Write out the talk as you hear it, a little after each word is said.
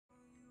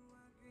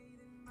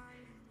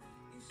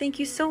Thank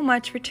you so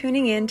much for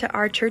tuning in to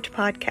our church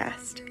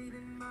podcast.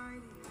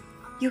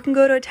 You can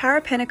go to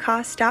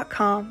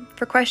towerpentecost.com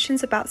for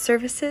questions about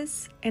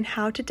services and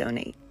how to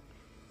donate.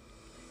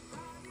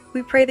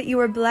 We pray that you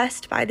are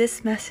blessed by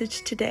this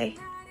message today.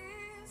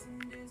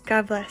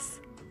 God bless.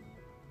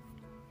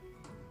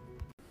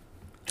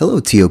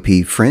 Hello,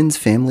 TOP friends,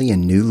 family,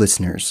 and new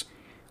listeners.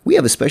 We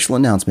have a special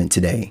announcement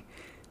today.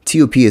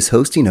 TOP is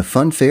hosting a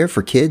fun fair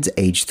for kids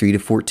aged 3 to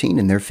 14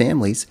 and their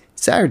families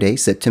Saturday,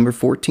 September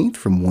 14th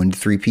from 1 to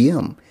 3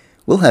 p.m.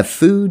 We'll have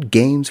food,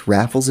 games,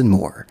 raffles, and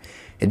more.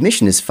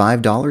 Admission is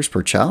 $5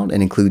 per child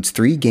and includes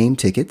 3 game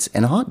tickets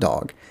and a hot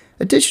dog.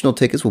 Additional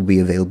tickets will be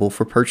available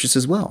for purchase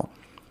as well.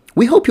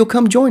 We hope you'll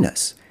come join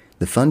us.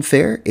 The fun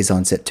fair is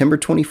on September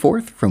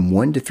 24th from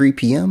 1 to 3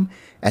 p.m.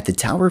 at the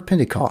Tower of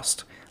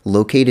Pentecost,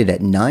 located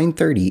at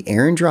 930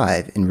 Aaron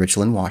Drive in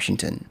Richland,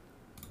 Washington.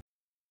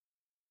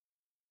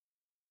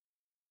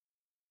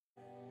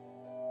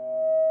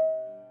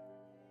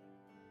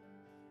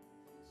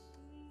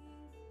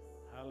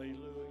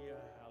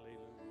 Hallelujah,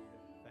 hallelujah.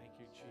 Thank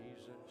you,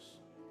 Jesus.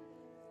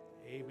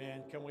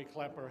 Amen. Can we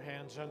clap our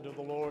hands unto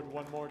the Lord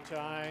one more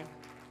time?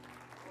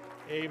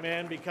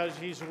 Amen, because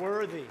He's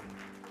worthy.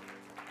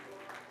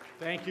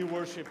 Thank you,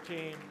 worship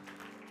team.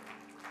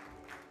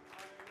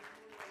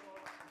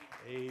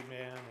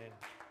 Amen.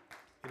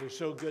 And it is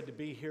so good to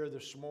be here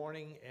this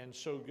morning and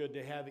so good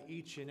to have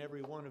each and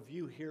every one of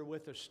you here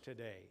with us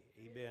today.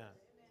 Amen.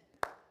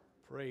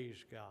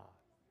 Praise God.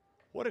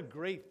 What a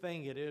great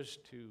thing it is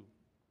to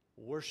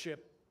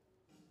worship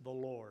the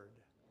Lord,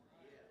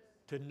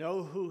 to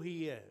know who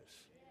He is,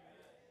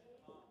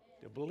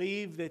 to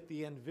believe that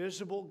the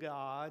invisible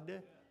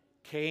God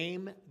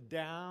came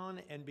down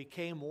and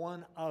became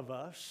one of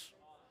us,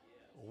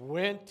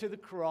 went to the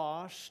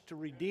cross to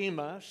redeem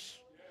us,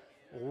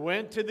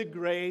 went to the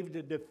grave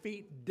to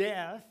defeat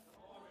death,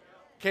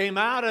 came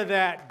out of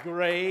that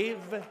grave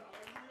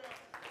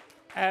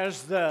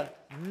as the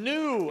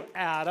new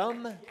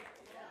Adam,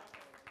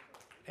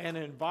 and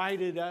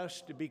invited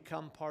us to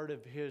become part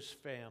of His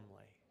family.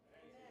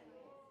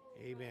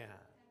 Amen.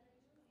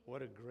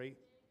 What a great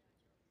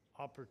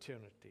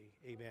opportunity.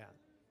 Amen.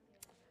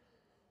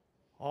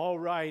 All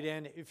right,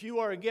 and if you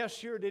are a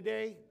guest here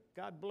today,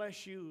 God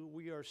bless you.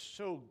 We are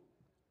so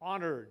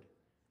honored,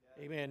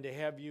 amen, to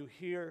have you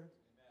here.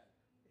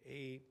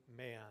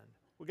 Amen.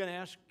 We're going to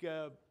ask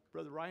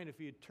Brother Ryan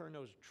if you'd turn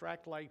those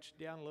track lights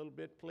down a little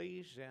bit,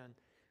 please, and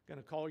going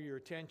to call your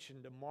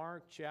attention to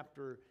Mark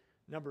chapter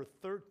number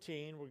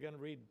 13. We're going to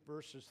read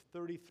verses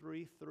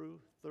 33 through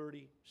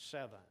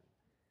 37.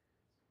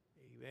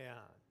 Amen.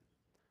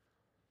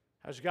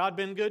 Has God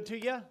been good to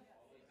you?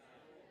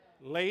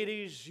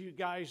 Ladies, you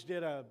guys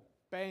did a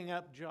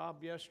bang-up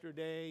job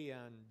yesterday,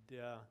 and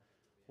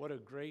what a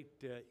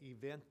great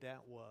event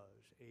that was.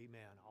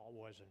 Amen. I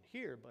wasn't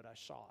here, but I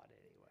saw it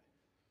anyway.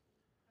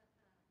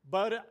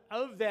 But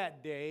of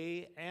that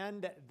day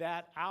and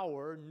that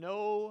hour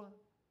knoweth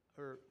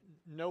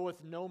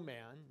no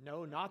man,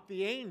 no, not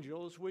the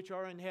angels which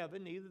are in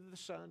heaven, neither the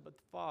Son, but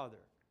the Father.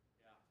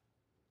 Yeah.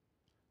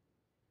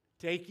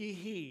 Take ye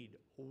heed,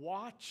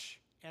 watch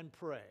and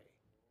pray,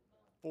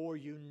 for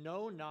you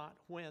know not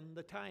when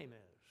the time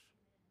is.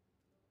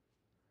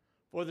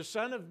 For the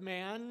Son of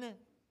Man,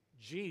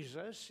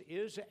 Jesus,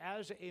 is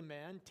as a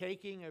man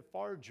taking a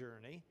far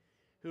journey,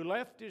 who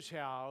left his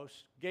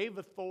house, gave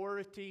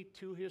authority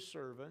to his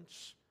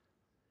servants,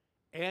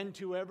 and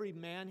to every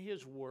man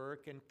his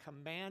work, and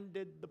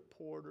commanded the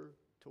porter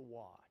to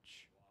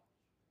watch.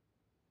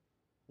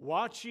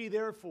 Watch ye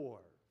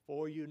therefore,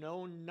 for you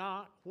know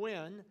not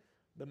when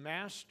the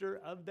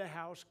master of the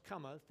house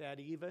cometh, at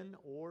even,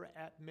 or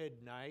at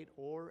midnight,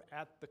 or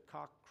at the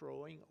cock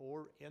crowing,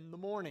 or in the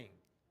morning,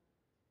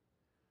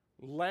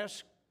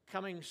 lest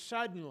coming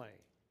suddenly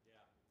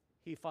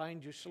he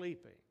find you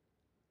sleeping.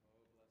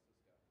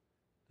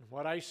 And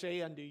what I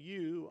say unto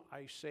you,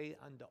 I say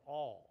unto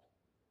all,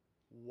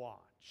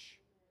 watch.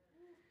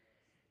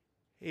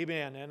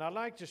 Amen. And I'd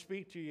like to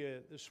speak to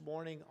you this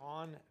morning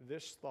on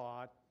this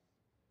thought,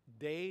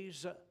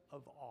 days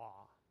of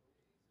awe.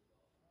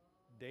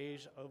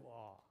 Days of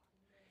awe.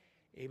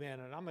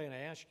 Amen. And I'm going to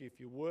ask you, if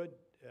you would,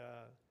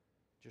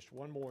 just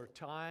one more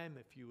time,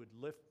 if you would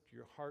lift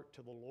your heart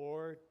to the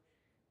Lord,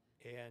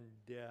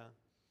 and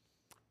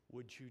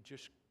would you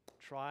just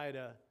try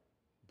to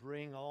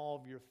bring all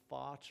of your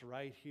thoughts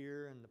right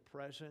here in the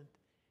present,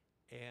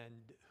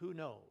 and who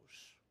knows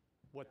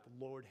what the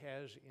Lord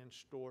has in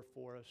store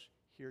for us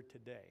here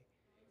today.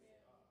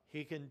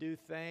 He can do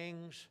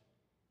things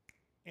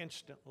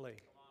instantly.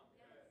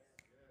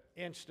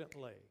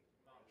 Instantly.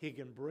 He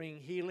can bring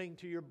healing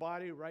to your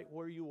body right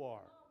where you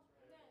are.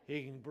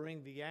 He can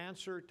bring the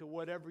answer to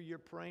whatever you're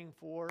praying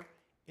for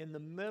in the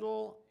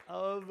middle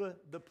of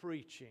the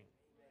preaching.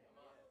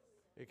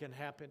 It can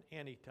happen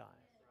anytime.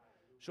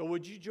 So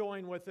would you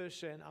join with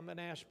us? And I'm going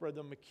to ask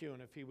Brother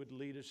McCune if he would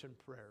lead us in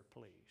prayer,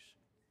 please.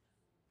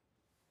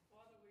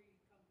 Father, we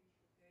come to you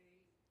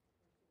today.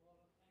 First of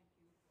all, thank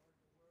you for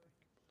the word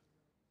and for your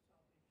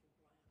salvation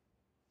plan.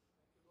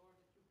 Thank you, Lord,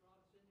 that you brought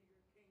us into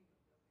your kingdom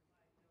that we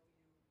might know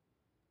you,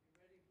 be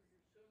ready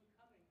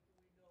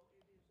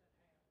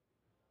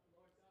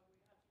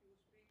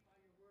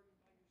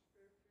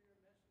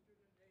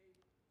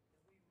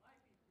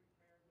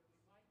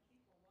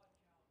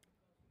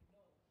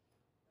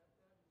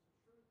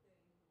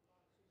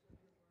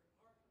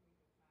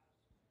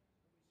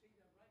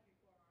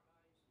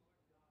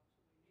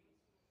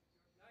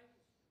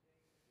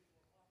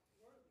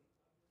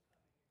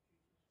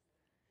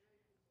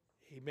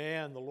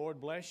Amen. The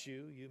Lord bless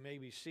you. You may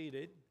be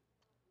seated.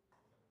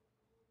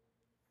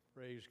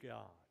 Praise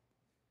God.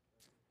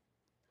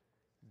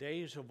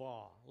 Days of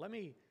awe. Let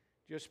me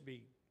just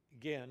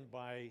begin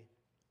by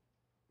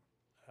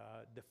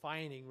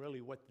defining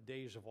really what the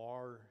days of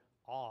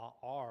awe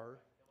are.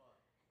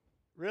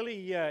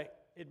 Really,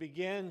 it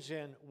begins,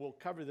 and we'll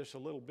cover this a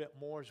little bit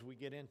more as we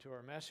get into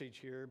our message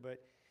here,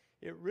 but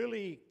it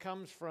really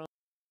comes from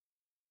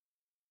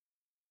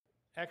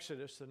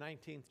Exodus, the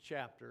 19th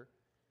chapter.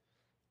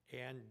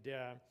 And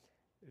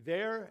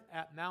there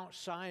at Mount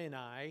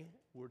Sinai,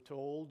 we're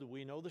told,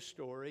 we know the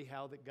story,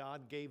 how that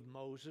God gave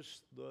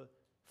Moses the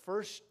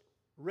first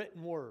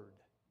written word.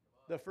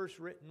 The first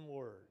written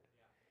word.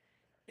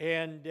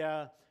 And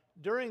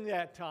during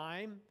that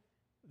time,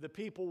 the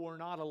people were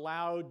not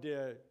allowed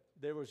to,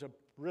 there was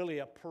really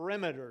a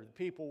perimeter. The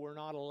people were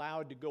not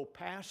allowed to go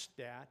past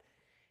that.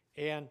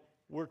 And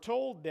we're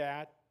told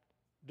that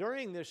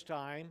during this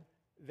time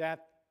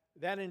that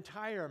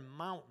entire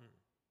mountain,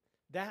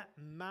 that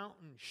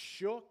mountain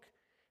shook,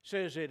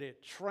 says that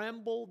it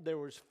trembled, there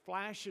was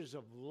flashes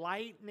of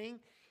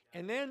lightning,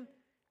 and then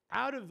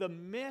out of the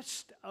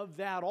midst of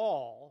that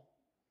all,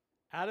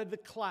 out of the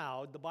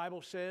cloud, the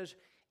Bible says,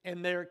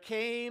 and there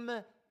came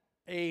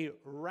a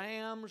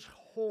ram's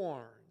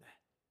horn.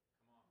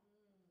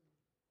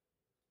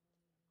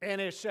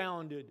 And it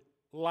sounded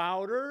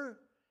louder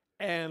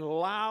and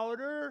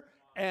louder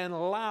and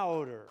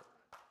louder.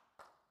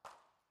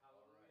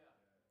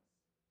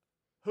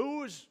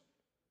 Who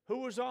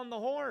was on the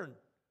horn?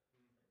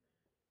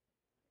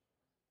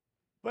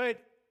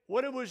 But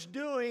what it was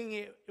doing,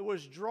 it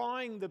was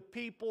drawing the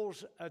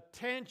people's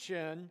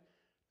attention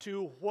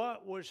to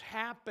what was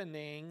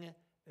happening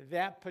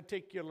that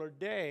particular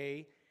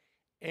day.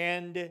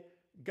 And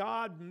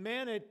God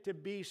meant it to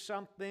be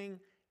something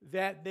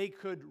that they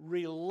could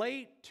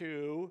relate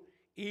to,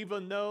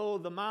 even though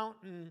the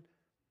mountain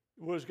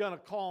was going to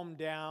calm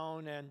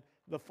down and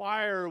the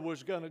fire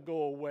was going to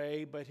go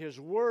away, but His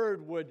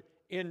word would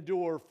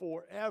endure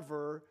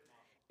forever.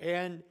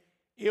 And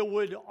it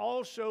would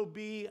also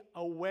be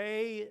a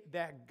way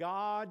that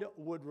God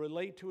would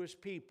relate to His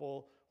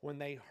people. When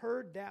they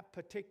heard that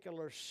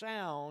particular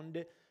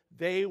sound,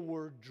 they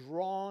were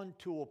drawn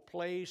to a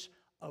place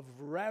of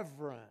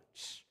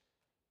reverence.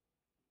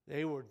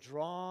 They were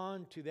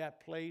drawn to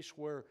that place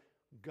where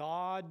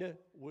God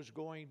was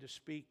going to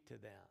speak to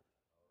them.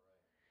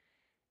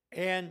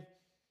 And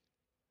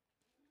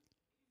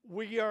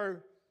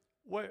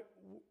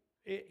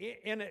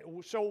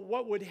so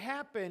what would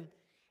happen,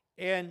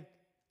 and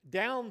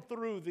down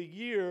through the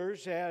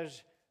years,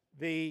 as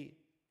the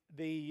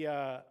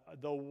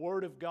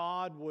Word of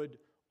God would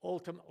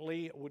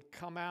ultimately, it would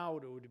come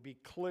out, it would be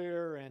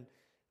clear, and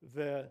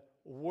the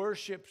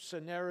worship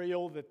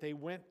scenario that they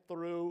went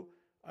through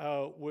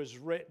was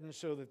written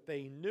so that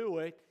they knew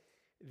it,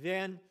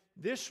 then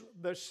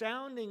the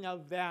sounding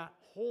of that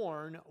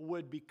horn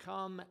would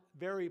become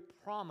very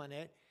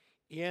prominent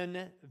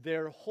in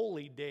their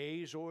holy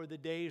days, or the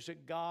days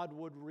that God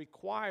would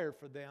require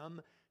for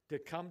them to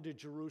come to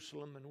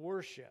Jerusalem and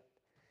worship.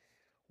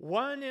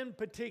 One in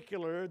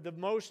particular, the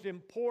most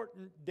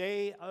important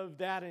day of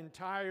that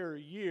entire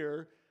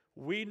year,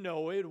 we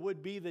know it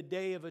would be the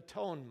Day of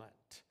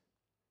Atonement.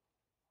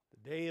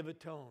 The Day of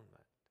Atonement.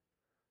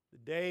 The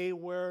day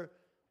where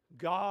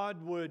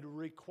God would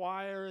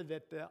require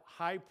that the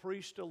high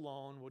priest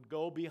alone would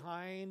go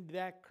behind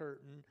that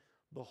curtain,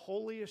 the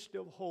holiest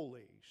of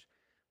holies.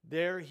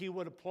 There he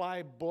would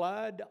apply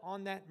blood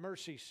on that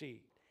mercy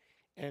seat.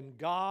 And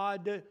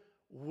God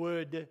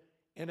would,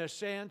 in a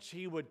sense,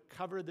 He would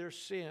cover their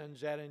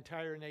sins, that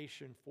entire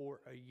nation,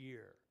 for a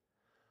year.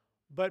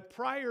 But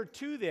prior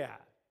to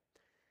that,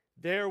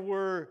 there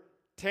were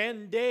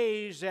 10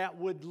 days that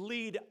would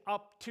lead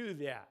up to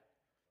that.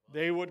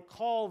 They would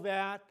call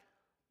that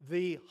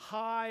the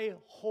High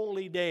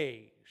Holy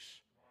Days.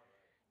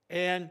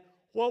 And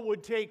what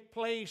would take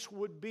place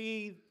would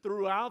be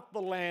throughout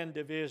the land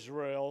of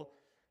Israel,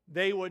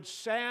 they would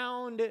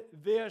sound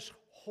this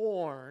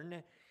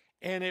horn,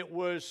 and it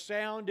was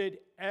sounded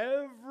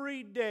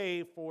every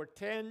day for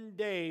 10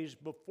 days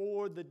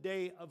before the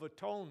Day of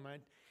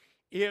Atonement.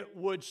 It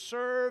would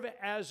serve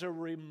as a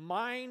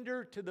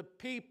reminder to the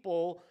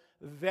people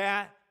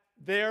that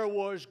there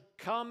was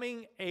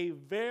coming a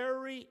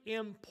very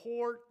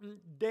important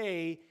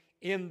day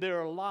in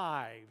their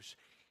lives.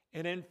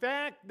 And in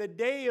fact, the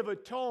Day of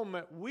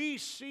Atonement, we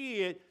see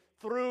it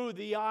through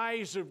the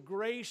eyes of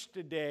grace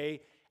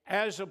today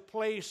as a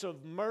place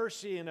of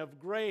mercy and of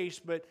grace.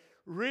 But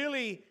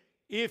really,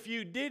 if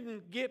you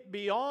didn't get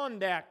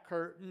beyond that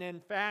curtain, in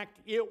fact,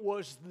 it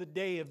was the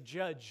day of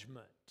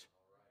judgment.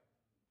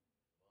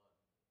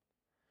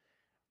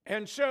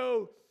 And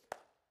so,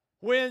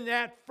 when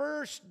that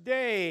first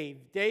day,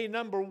 day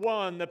number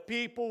 1, the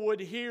people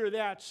would hear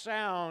that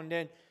sound,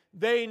 and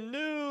they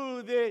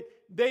knew that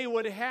they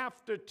would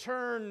have to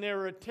turn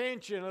their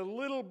attention a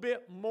little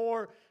bit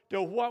more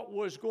to what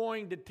was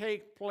going to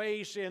take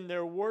place in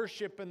their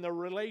worship and their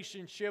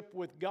relationship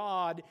with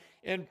God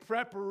in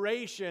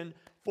preparation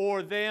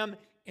for them.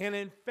 And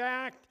in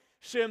fact,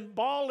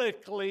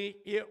 Symbolically,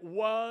 it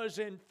was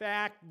in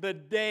fact the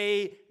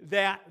day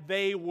that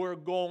they were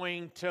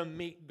going to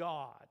meet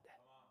God.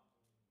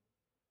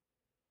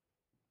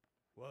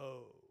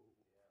 Whoa.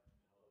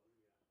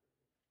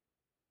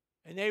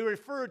 And they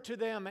referred to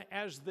them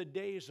as the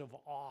days of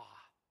awe,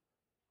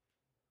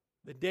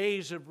 the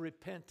days of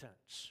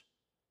repentance.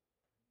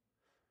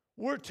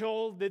 We're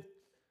told that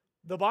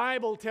the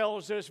Bible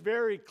tells us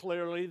very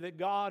clearly that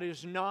God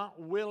is not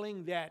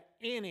willing that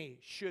any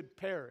should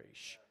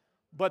perish,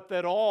 but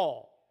that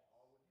all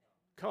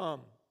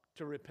come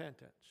to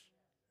repentance.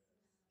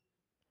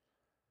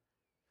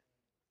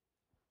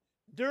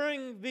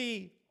 During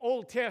the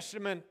Old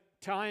Testament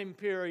time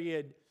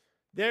period,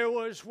 there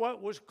was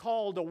what was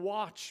called a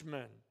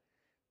watchman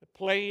that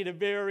played a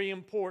very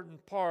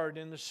important part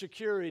in the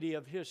security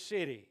of his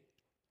city.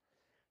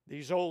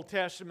 These Old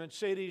Testament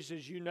cities,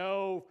 as you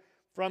know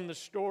from the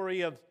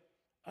story of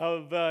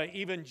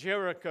even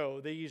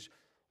Jericho, these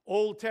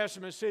Old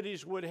Testament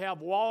cities would have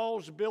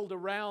walls built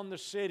around the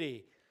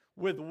city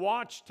with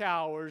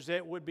watchtowers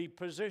that would be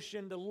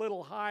positioned a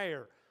little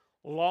higher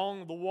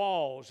along the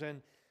walls.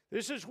 And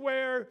this is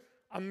where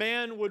a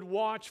man would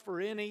watch for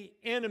any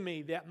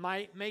enemy that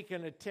might make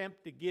an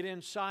attempt to get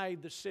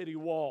inside the city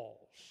walls.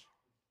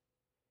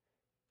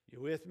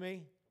 You with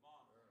me?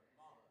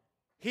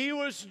 He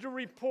was to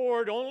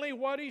report only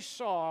what he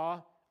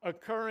saw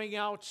occurring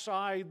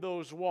outside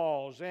those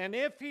walls. And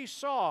if he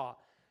saw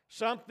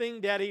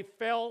something that he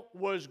felt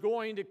was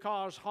going to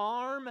cause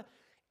harm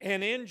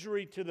and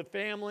injury to the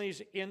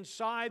families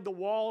inside the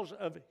walls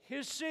of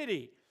his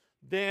city,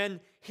 then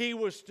he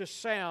was to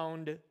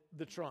sound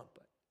the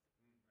trumpet.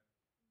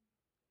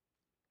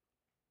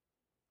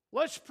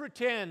 Let's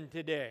pretend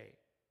today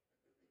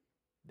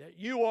that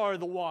you are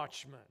the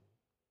watchman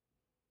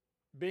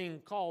being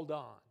called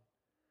on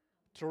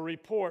to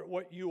report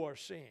what you are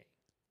seeing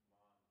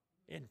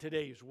in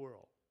today's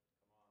world.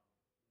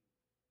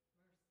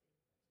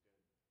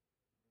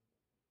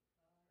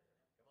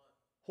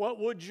 What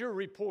would your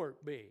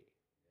report be?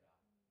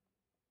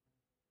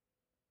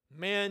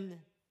 Men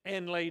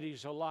and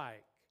ladies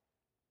alike.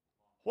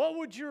 What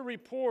would your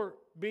report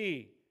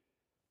be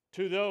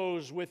to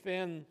those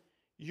within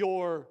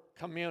your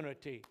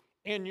community,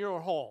 in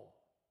your home,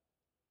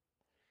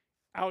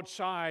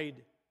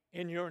 outside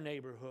in your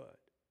neighborhood?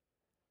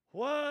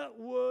 What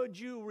would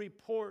you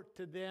report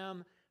to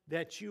them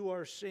that you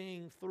are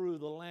seeing through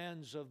the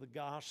lens of the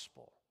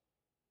gospel,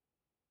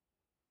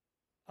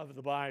 of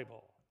the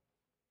Bible?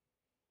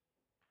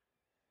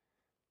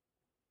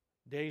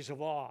 Days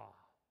of awe.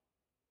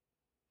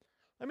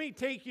 Let me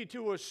take you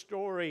to a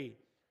story.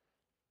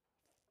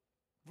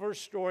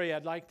 First story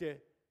I'd like to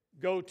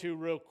go to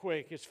real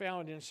quick. It's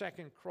found in 2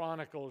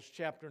 Chronicles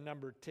chapter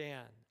number 10.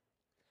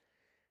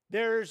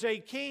 There's a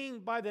king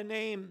by the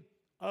name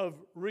of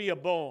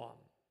Rehoboam,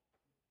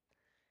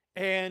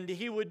 and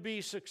he would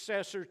be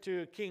successor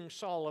to King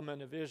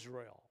Solomon of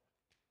Israel.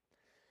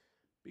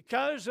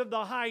 Because of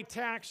the high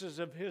taxes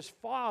of his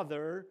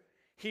father,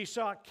 he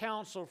sought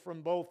counsel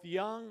from both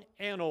young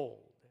and old.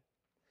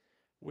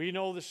 We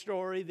know the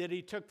story that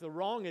he took the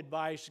wrong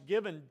advice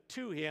given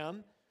to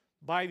him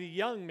by the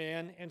young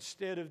men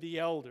instead of the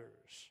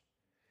elders.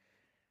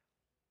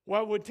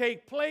 What would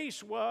take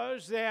place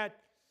was that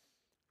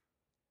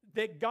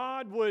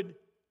God would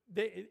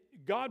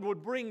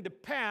bring to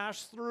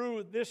pass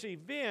through this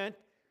event.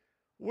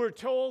 We're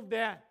told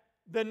that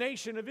the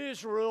nation of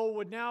Israel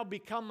would now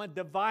become a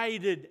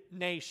divided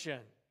nation.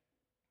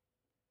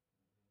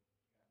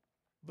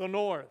 The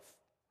north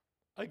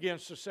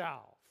against the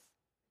south.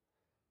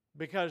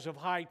 Because of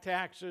high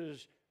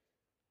taxes,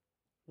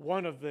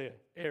 one of the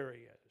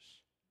areas.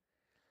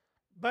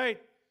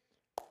 But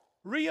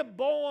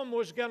Rehoboam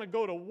was going to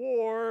go to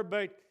war,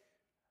 but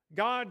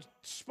God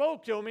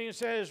spoke to him and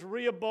says,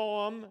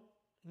 Rehoboam,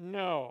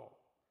 no.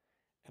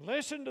 And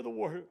listen to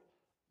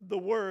the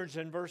words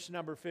in verse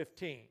number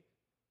 15.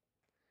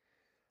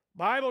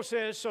 Bible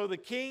says, so the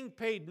king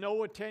paid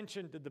no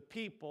attention to the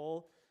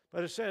people,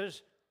 but it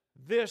says,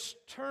 this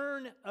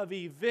turn of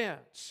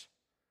events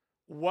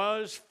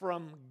was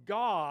from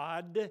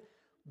God,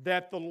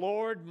 that the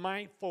Lord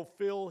might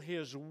fulfill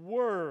His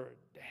word.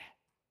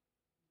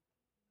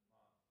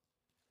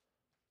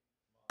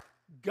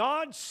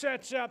 God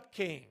sets up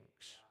kings.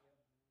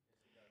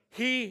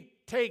 He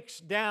takes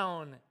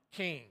down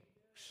kings.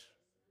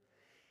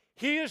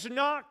 He is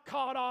not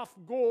caught off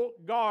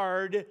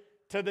guard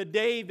to the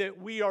day that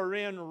we are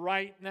in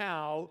right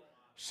now,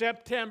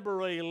 September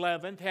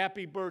 11th.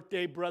 Happy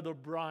birthday, Brother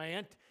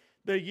Bryant.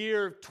 The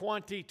year of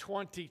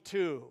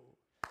 2022.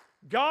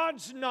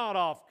 God's not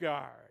off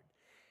guard.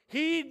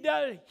 It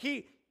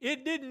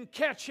didn't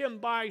catch him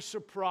by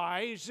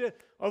surprise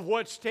of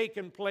what's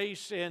taken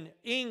place in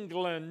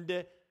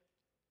England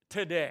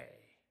today.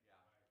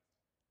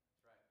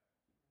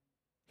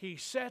 He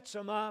sets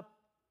them up.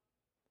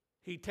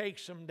 He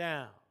takes them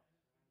down.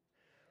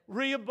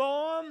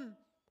 Rehoboam,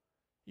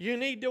 you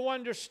need to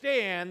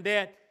understand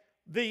that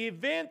the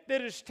event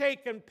that has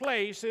taken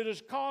place, that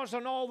is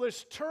causing all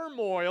this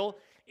turmoil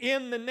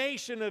in the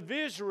nation of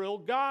Israel,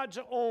 God's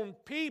own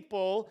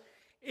people,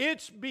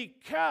 it's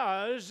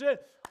because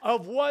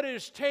of what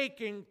is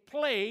taking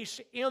place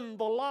in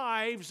the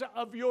lives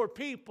of your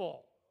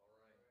people.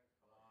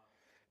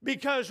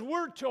 Because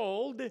we're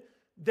told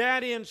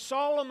that in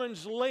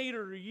Solomon's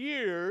later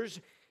years,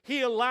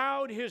 he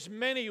allowed his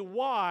many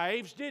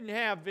wives, didn't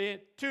have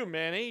too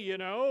many,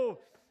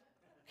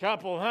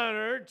 couple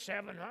hundred,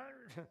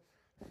 700.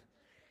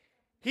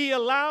 He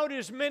allowed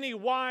his many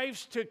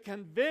wives to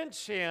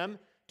convince him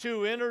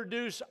to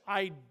introduce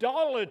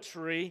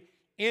idolatry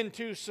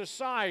into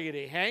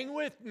society. Hang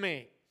with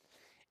me.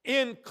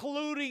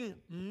 Including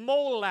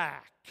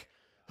Moloch,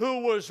 who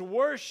was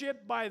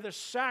worshipped by the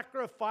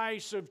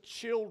sacrifice of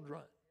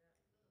children.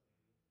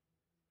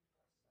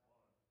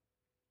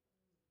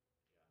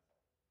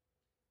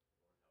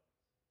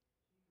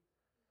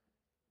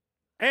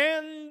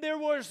 And there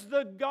was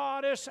the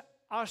goddess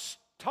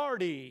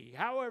Astarte,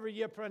 however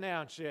you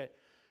pronounce it,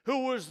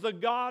 who was the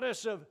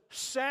goddess of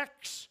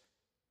sex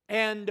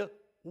and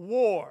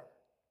war.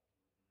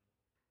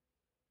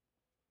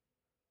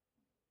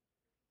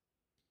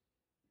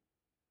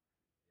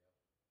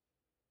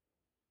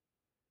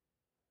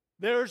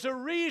 There's a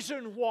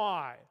reason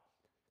why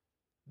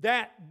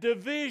that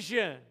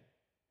division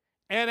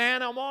and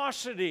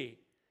animosity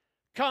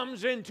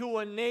comes into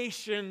a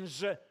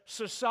nation's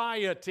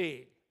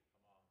society.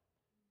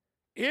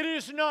 It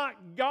is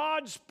not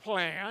God's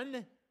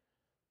plan,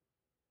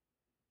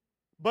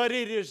 but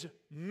it is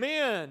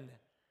men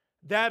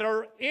that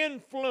are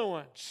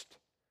influenced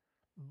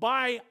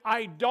by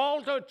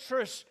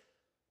idolatrous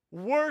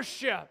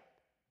worship.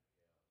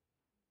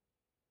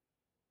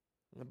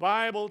 The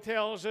Bible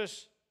tells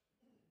us,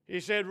 he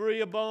said,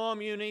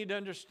 Rehoboam, you need to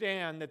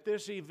understand that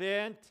this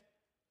event,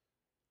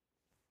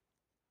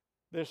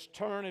 this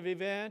turn of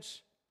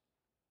events,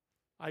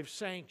 I've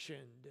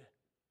sanctioned.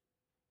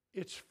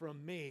 It's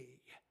from me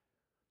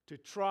to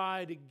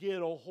try to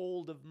get a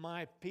hold of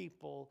my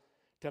people,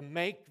 to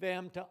make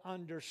them to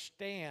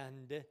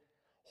understand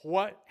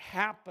what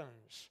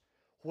happens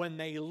when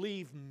they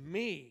leave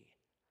me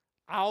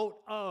out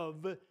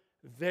of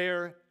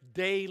their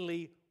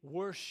daily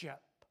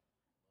worship.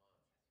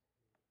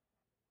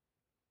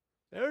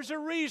 There's a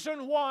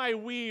reason why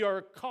we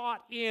are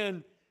caught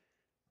in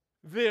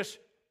this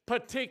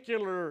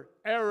particular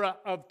era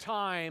of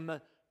time,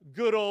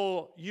 good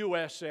old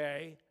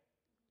USA.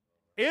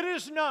 It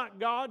is not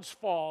God's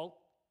fault.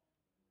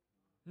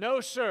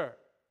 No, sir.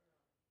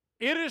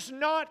 It is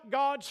not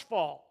God's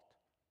fault.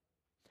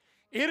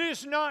 It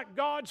is not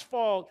God's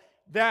fault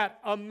that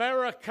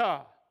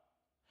America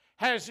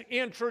has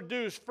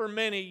introduced for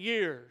many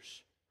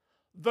years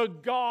the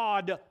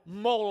god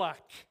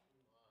Moloch,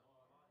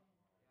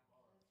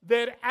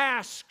 that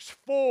asks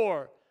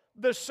for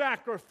the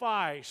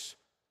sacrifice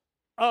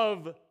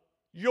of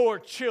your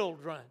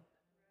children.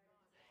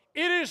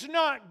 It is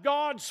not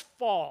God's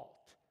fault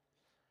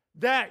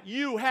that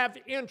you have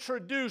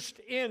introduced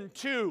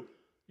into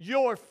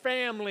your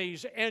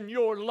families and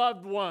your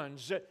loved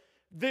ones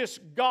this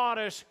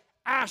goddess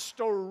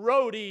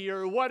Astarte,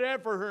 or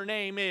whatever her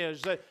name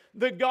is,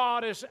 the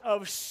goddess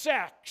of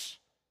sex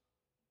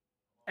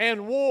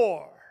and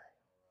war.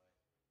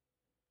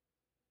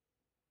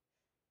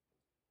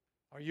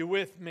 Are you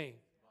with me?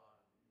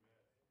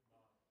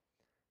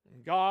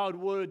 God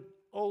would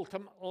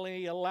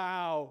ultimately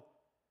allow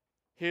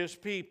His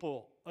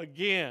people,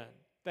 again,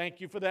 thank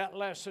you for that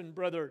lesson,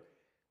 Brother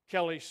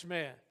Kelly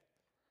Smith.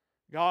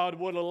 God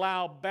would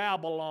allow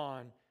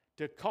Babylon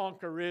to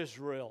conquer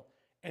Israel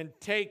and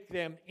take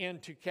them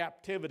into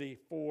captivity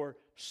for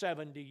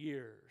 70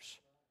 years.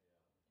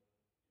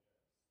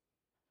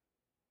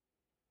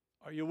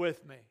 Are you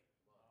with me?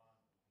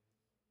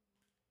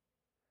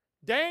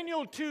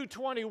 Daniel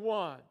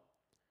 2:21.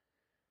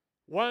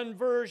 One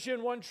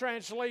version, one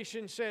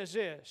translation says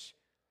this: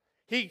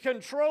 He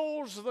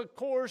controls the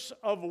course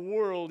of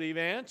world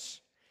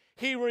events.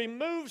 He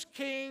removes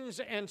kings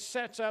and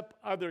sets up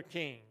other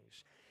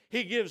kings.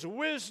 He gives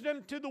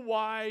wisdom to the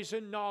wise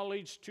and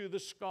knowledge to the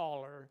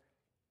scholar.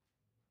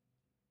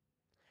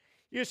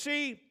 You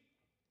see,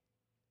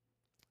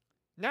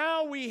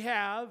 now we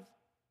have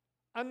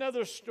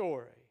another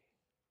story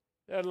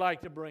that I'd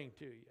like to bring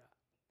to you.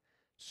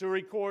 It's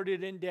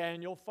recorded in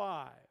Daniel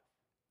 5.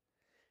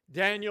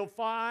 Daniel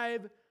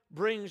 5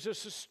 brings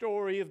us a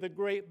story of the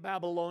great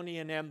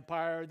Babylonian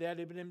Empire that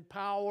had been in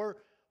power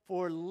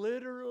for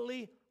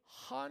literally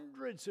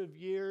hundreds of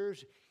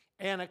years,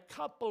 and a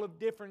couple of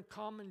different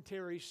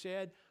commentaries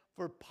said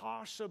for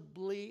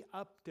possibly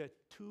up to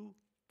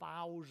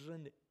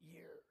 2,000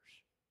 years.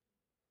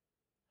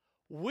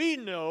 We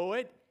know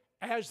it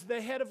as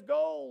the head of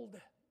gold,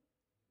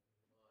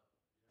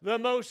 the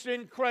most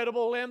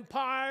incredible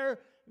empire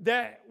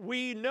that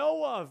we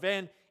know of,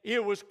 and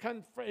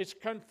it's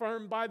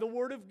confirmed by the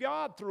Word of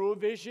God through a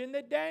vision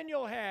that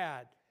Daniel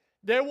had.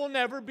 There will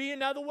never be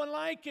another one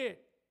like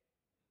it.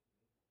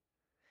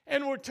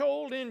 And we're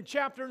told in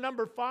chapter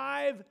number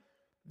 5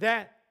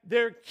 that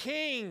their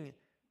king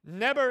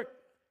never,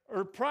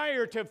 or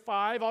prior to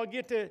 5, I'll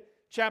get to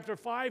chapter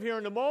 5 here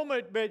in a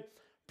moment, but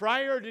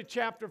Prior to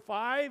chapter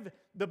 5,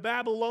 the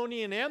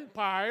Babylonian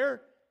Empire,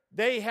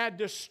 they had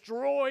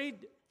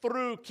destroyed,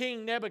 through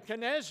King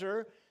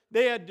Nebuchadnezzar,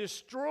 they had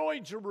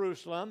destroyed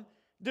Jerusalem,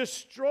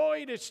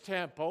 destroyed its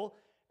temple,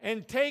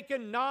 and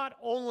taken not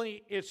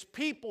only its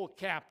people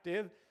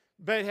captive,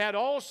 but had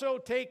also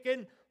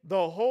taken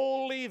the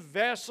holy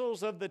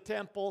vessels of the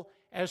temple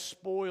as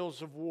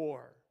spoils of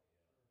war.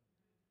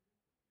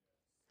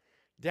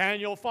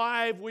 Daniel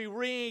 5, we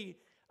read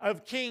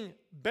of King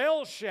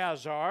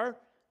Belshazzar,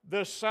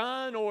 the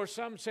son, or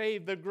some say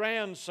the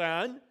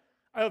grandson,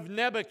 of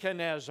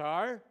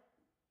Nebuchadnezzar,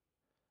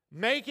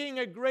 making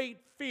a great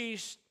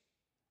feast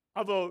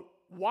of a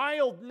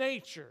wild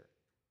nature.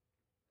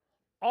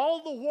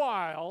 All the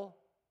while,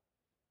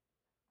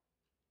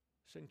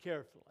 listen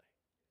carefully,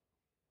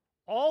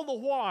 all the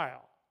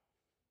while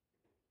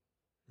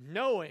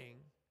knowing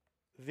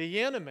the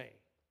enemy,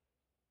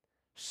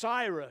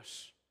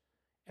 Cyrus,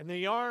 and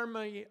the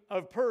army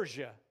of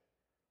Persia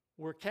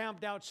were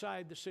camped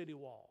outside the city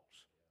walls.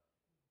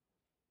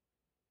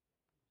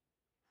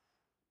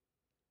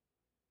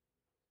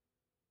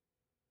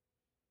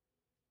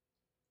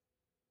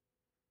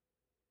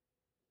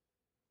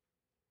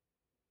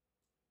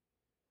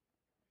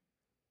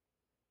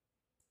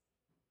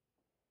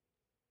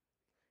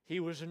 He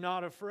was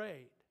not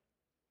afraid.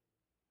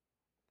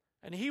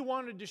 And he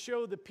wanted to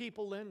show the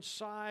people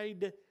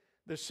inside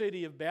the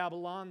city of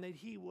Babylon that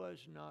he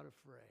was not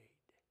afraid.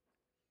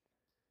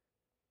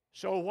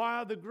 So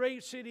while the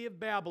great city of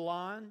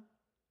Babylon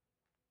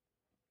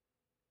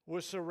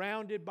was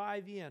surrounded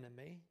by the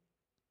enemy,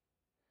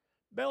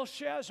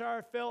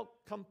 Belshazzar felt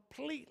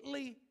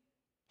completely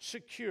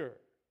secure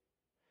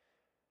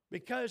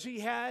because he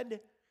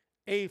had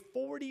a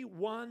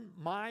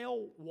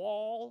 41-mile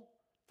wall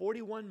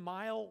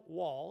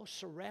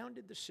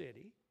surrounded the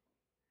city.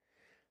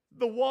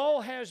 The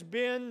wall has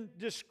been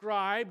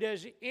described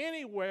as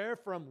anywhere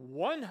from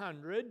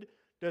 100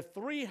 to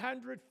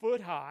 300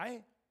 foot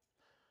high,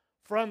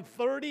 from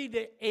 30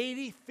 to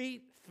 80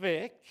 feet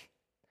thick.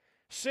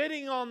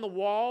 Sitting on the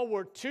wall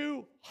were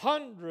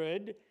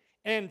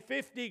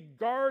 250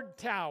 guard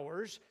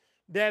towers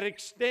that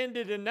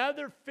extended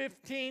another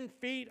 15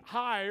 feet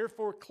higher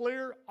for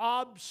clear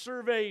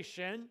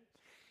observation.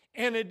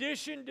 In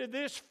addition to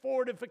this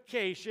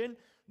fortification,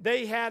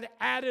 they had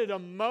added a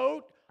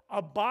moat,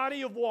 a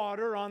body of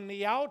water on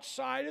the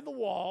outside of the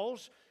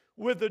walls,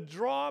 with a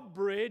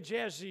drawbridge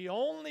as the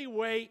only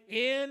way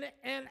in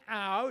and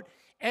out,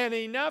 and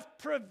enough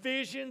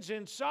provisions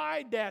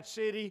inside that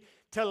city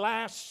to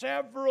last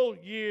several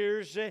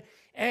years.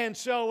 And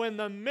so in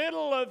the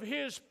middle of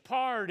his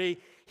party,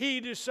 he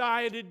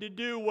decided to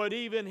do what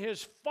even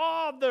his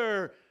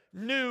father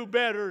knew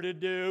better to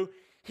do.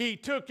 He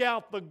took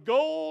out the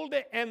gold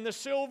and the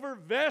silver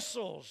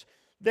vessels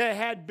that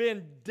had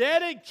been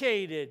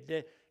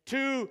dedicated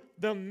to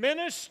the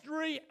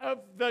ministry of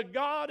the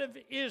God of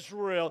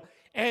Israel,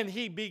 and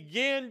he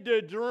began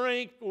to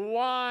drink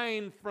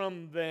wine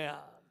from them.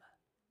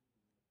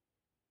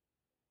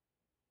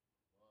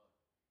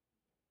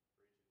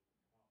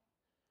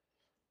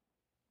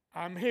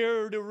 I'm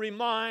here to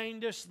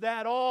remind us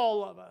that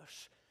all of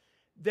us,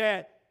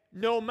 that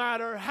no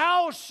matter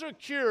how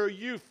secure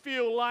you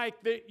feel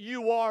like that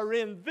you are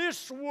in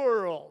this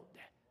world,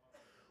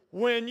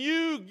 when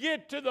you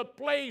get to the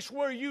place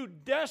where you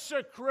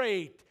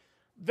desecrate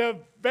the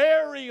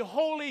very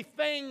holy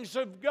things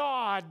of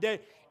God,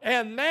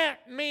 and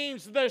that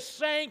means the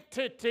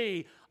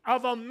sanctity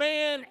of a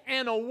man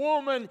and a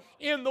woman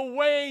in the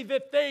way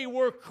that they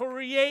were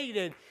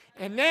created,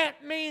 and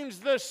that means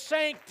the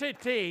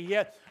sanctity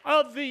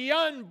of the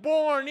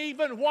unborn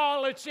even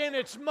while it's in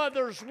its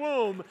mother's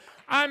womb,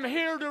 I'm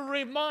here to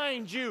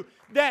remind you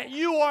that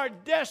you are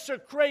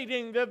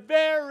desecrating the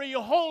very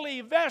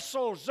holy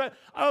vessels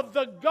of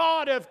the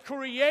God of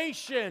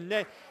creation,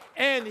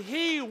 and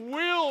He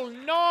will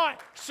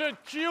not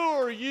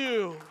secure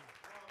you.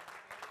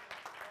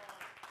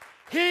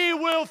 He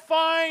will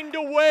find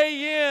a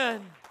way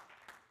in.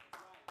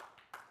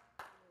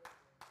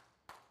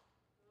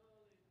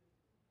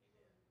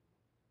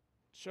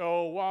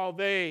 So while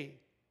they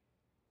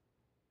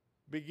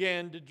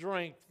began to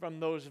drink from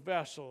those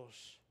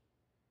vessels,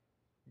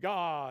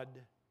 God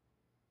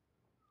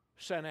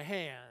sent a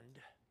hand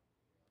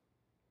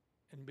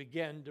and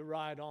began to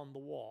write on the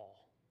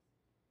wall.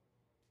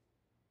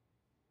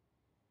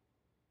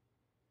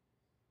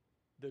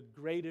 The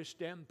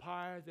greatest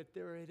empire that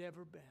there had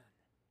ever been.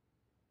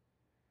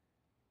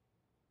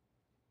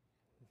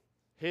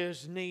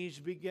 His knees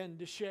began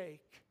to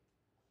shake.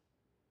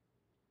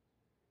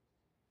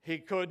 He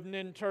couldn't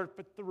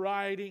interpret the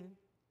writing.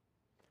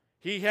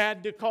 He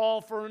had to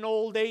call for an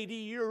old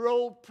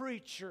 80-year-old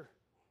preacher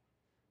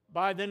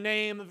by the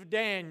name of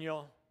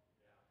Daniel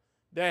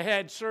that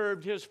had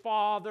served his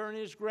father and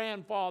his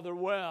grandfather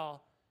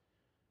well.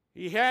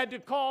 He had to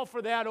call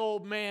for that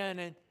old man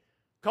and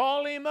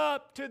call him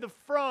up to the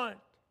front.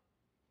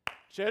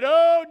 Said,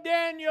 "Oh,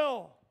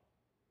 Daniel,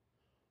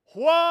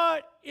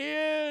 what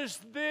is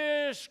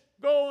this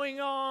going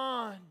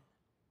on?"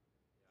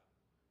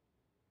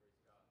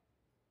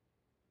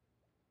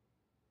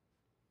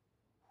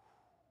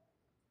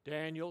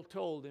 Daniel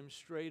told him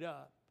straight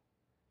up.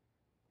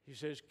 He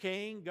says,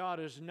 King, God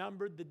has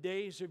numbered the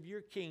days of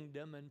your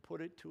kingdom and put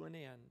it to an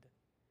end.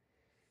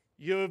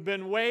 You have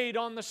been weighed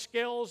on the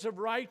scales of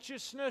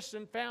righteousness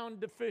and found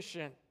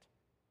deficient.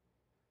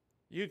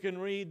 You can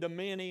read the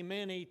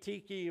many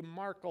Tiki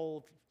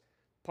Markle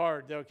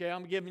part, okay?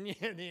 I'm giving you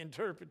the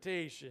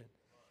interpretation.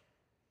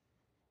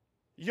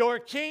 Your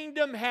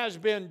kingdom has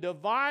been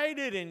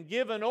divided and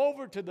given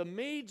over to the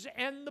Medes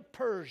and the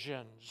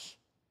Persians.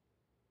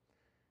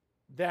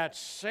 That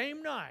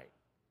same night,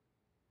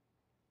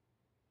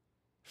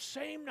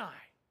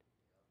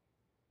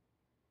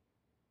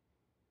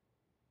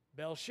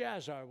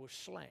 Belshazzar was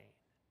slain.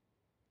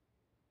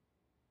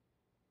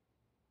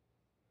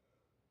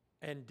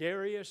 And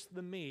Darius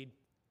the Mede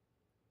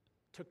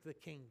took the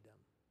kingdom.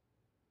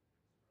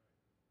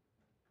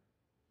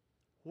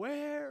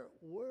 Where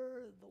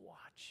were the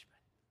watchmen?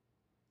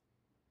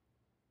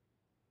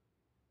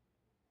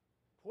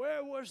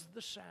 Where was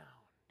the sound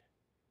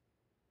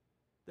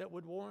that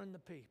would warn the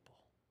people?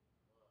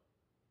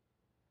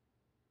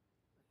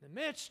 In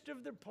the midst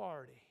of their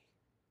party,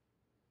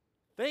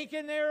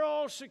 thinking they're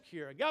all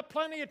secure, got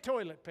plenty of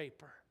toilet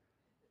paper.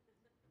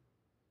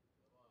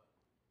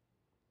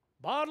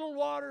 Bottled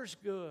water's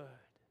good.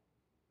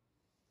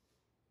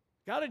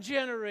 Got a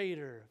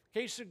generator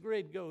in case the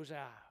grid goes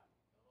out.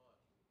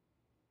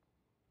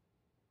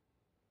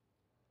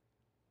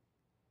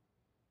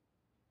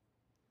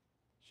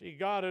 See,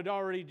 God had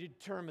already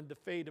determined the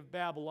fate of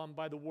Babylon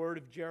by the word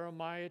of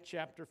Jeremiah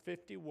chapter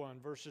 51,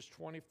 verses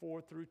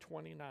 24 through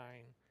 29.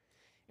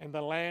 And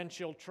the land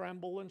shall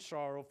tremble in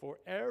sorrow, for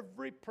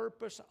every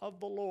purpose of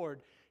the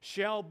Lord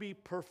shall be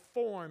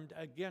performed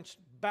against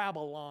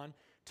Babylon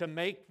to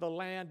make the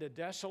land a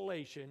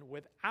desolation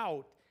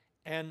without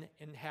an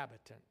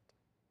inhabitant.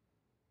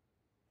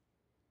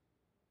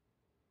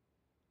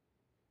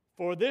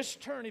 For this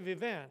turn of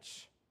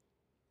events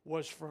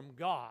was from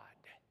God,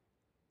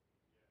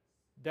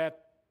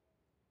 that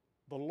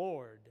the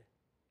Lord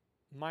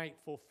might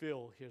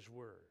fulfill His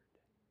word.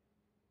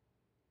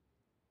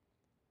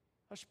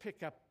 Let's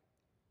pick up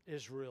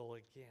Israel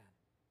again.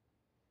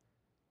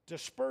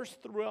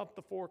 Dispersed throughout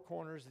the four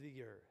corners of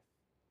the earth.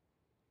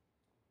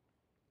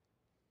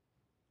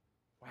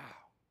 Wow.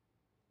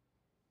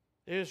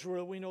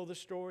 Israel, we know the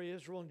story.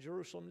 Israel and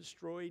Jerusalem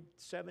destroyed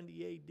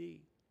 70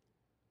 A.D.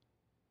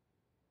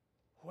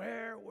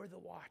 Where were the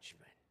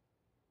watchmen?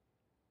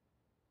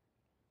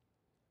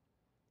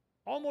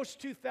 Almost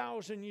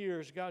 2,000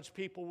 years, God's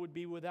people would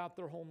be without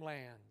their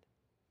homeland.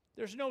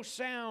 There's no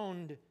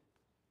sound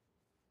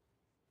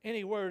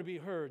anywhere to be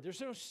heard. There's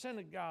no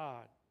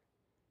synagogue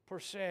per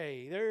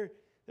se.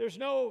 There's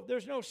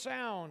no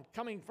sound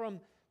coming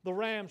from the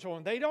ram's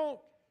horn. They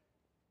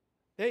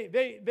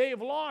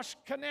have lost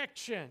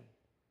connection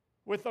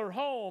with their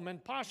home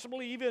and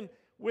possibly even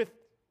with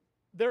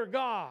their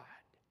God.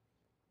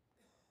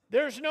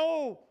 There's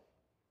no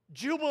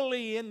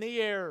jubilee in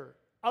the air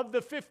of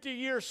the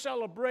 50-year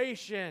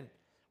celebration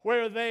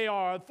where they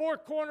are. The four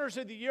corners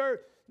of the earth,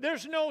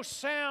 there's no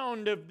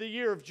sound of the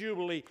year of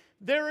Jubilee.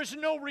 There is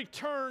no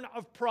return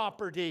of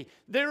property.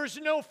 There is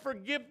no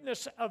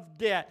forgiveness of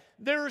debt.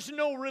 There is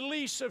no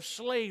release of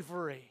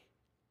slavery.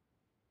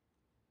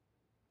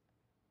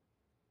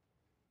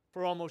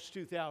 For almost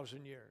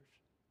 2,000 years.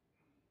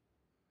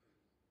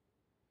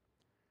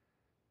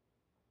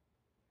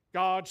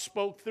 God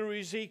spoke through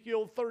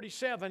Ezekiel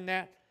 37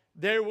 that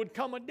there would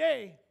come a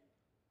day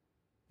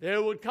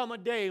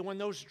when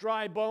those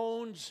dry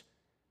bones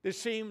that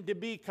seemed to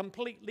be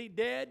completely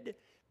dead,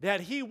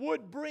 that He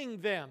would bring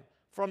them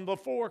from the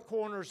four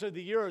corners of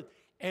the earth,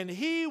 and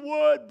He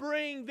would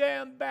bring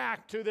them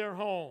back to their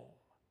home.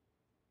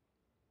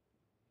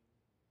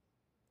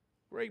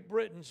 Great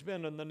Britain's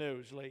been in the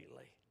news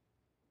lately.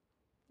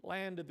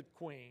 Land of the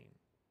Queen.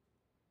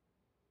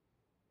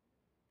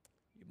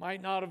 You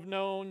might not have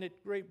known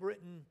that Great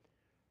Britain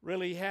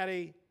really had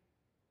a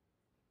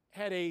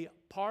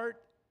part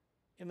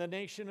in the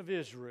nation of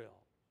Israel.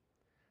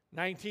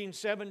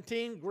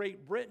 1917,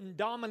 Great Britain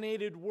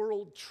dominated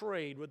world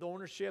trade with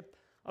ownership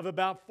of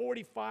about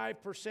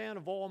 45%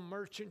 of all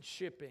merchant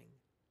shipping.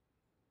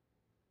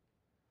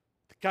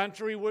 The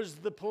country was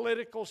the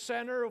political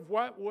center of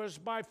what was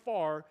by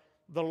far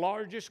the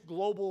largest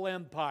global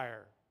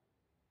empire.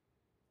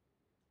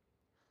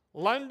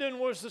 London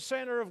was the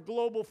center of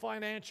global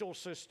financial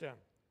system.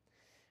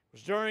 It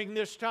was during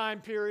this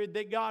time period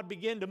that God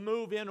began to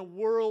move into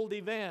world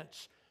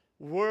events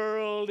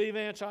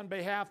on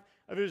behalf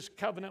of His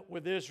covenant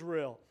with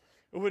Israel.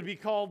 It would be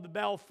called the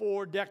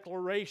Balfour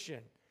Declaration.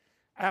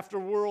 After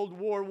World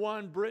War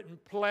I, Britain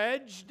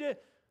pledged,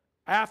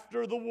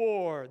 after the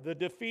war, the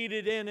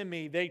defeated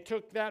enemy, they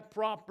took that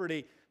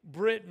property.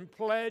 Britain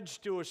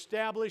pledged to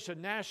establish a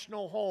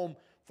national home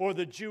for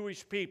the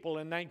Jewish people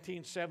in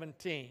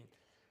 1917.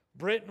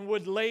 Britain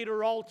would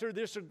later alter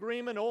this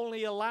agreement,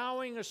 only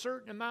allowing a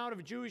certain amount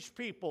of Jewish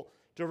people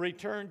to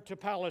return to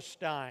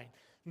Palestine.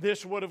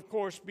 This would, of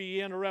course,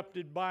 be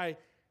interrupted by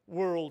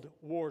World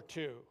War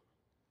II.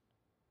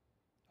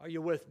 Are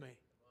you with me?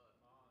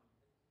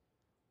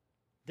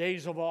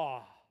 Days of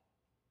awe.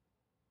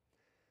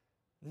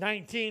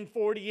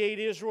 1948,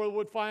 Israel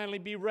would finally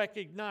be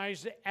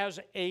recognized as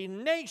a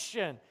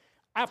nation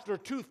after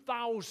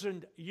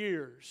 2,000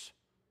 years.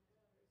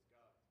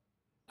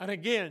 And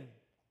again,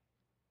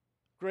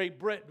 Great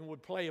Britain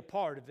would play a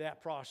part of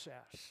that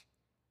process,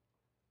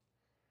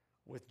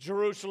 with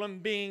Jerusalem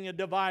being a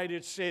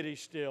divided city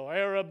still,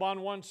 Arab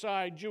on one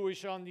side,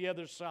 Jewish on the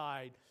other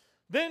side.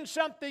 Then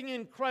something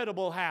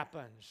incredible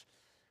happens.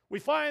 We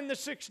find the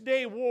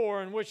Six-Day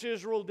War in which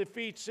Israel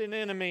defeats an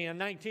enemy in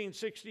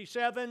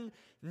 1967.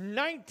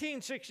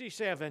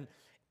 1967,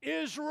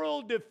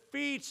 Israel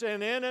defeats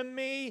an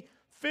enemy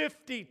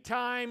 50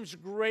 times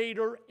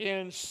greater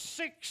in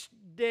 6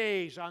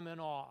 days. I'm in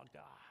awe,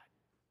 God.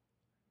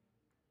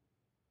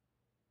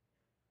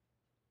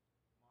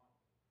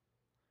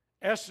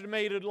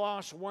 Estimated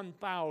loss,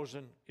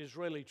 1,000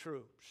 Israeli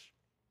troops.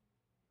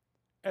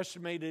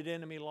 Estimated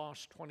enemy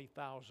loss,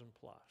 20,000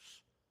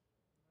 plus.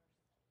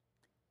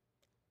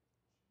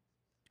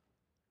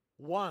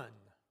 One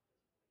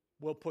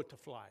will put to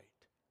flight.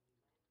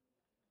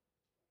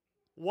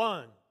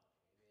 One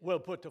will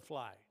put to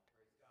flight.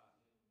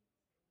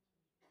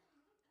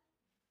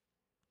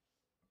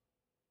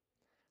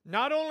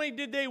 Not only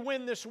did they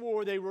win this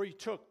war, they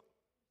retook,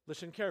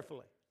 listen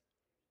carefully,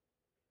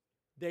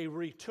 they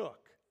retook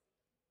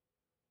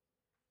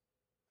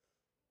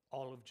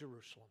all of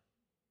Jerusalem.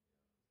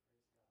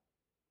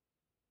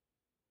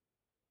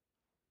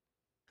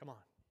 Come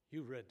on,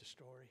 you read the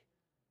story.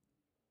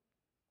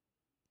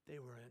 They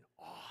were in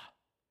awe.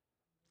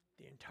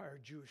 The entire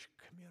Jewish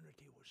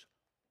community was,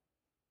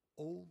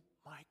 oh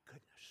my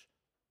goodness,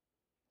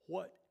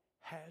 what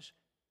has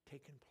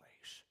taken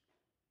place?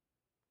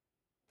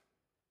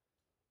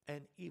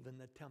 And even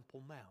the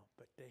Temple Mount,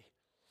 but they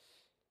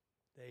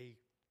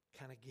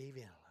kind of gave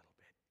in a little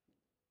bit.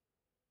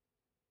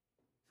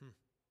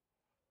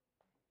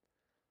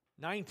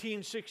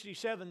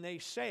 1967, they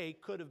say,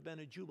 could have been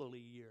a Jubilee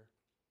year.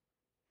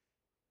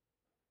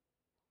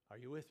 Are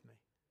you with me?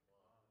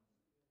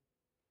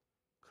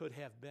 Could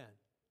have been.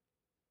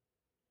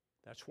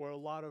 That's where a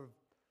lot of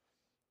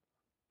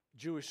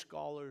Jewish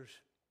scholars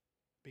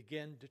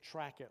begin to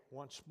track it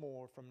once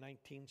more from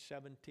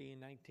 1917,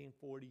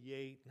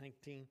 1948,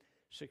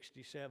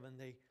 1967.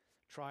 They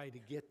try to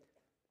get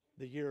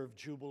the year of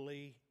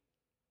Jubilee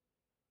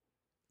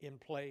in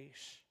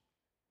place.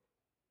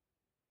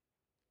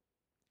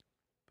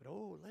 But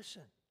oh,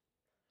 listen,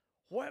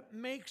 what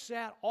makes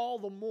that all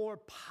the more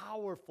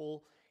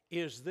powerful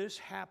is this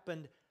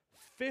happened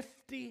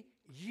 50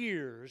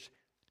 years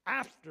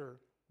after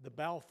the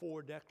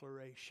Balfour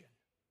Declaration.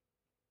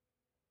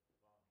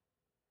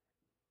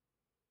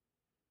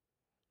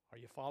 Are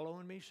you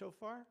following me so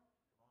far?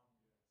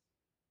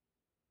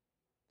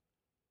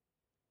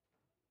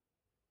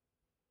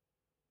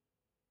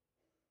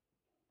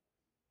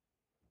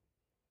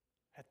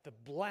 At the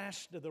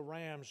blast of the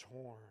ram's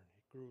horn,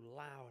 it grew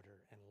louder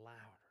and louder,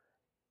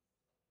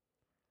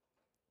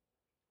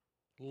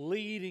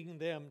 leading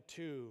them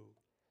to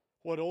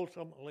what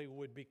ultimately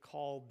would be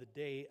called the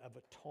Day of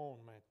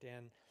Atonement.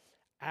 And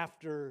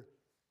after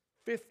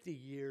 50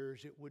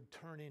 years, it would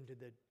turn into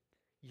the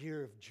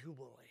year of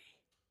Jubilee,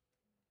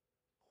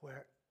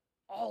 where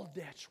all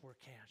debts were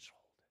canceled,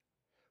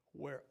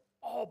 where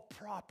all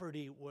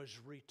property was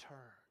returned.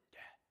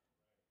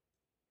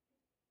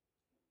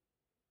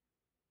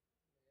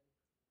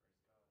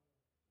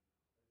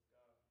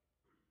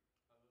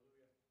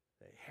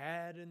 They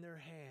had in their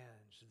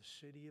hands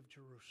the city of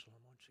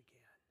Jerusalem once again.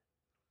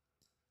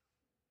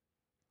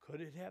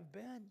 Could it have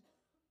been?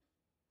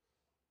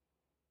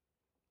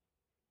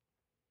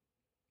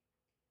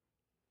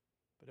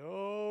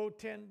 But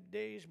 10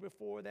 days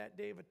before that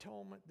Day of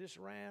Atonement, this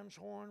ram's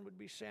horn would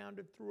be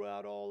sounded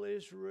throughout all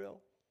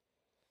Israel.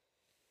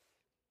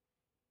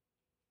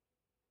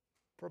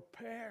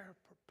 Prepare,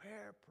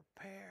 prepare,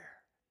 prepare.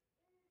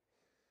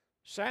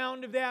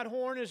 Sound of that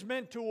horn is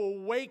meant to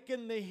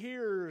awaken the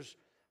hearers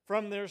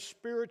from their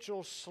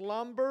spiritual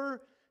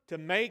slumber, to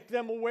make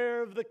them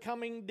aware of the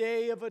coming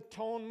Day of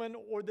Atonement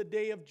or the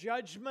Day of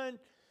Judgment.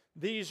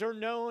 These are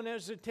known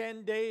as the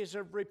 10 days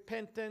of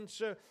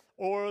repentance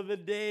or the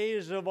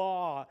days of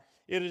awe.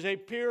 It is a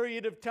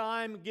period of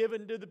time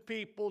given to the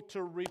people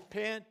to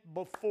repent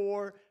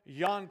before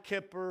Yom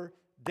Kippur,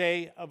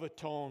 Day of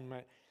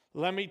Atonement.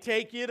 Let me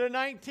take you to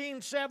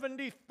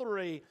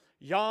 1973,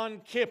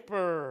 Yom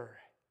Kippur.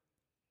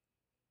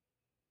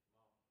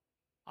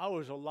 I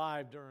was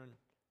alive during,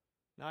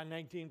 not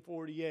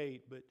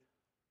 1948, but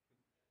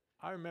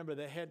I remember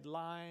the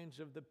headlines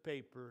of the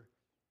paper,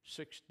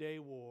 Six-Day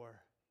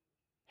War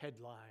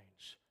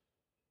headlines.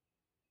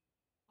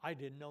 I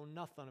didn't know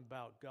nothing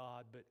about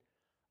God, but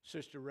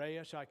Sister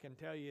Reyes, I can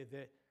tell you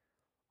that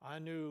I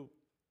knew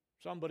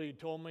somebody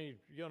told me,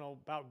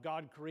 about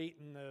God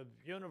creating the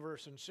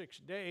universe in 6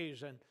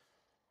 days, and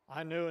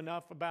I knew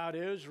enough about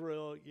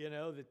Israel,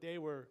 that they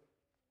were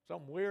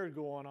something weird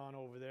going on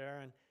over there,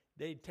 and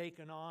they'd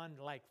taken on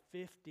like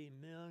 50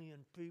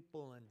 million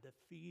people and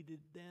defeated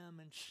them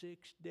in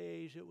 6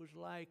 days. It was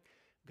like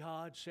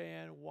God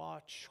saying,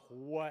 watch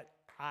what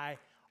I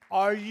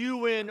Are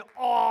you in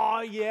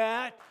awe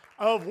yet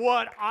of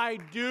what I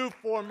do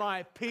for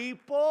my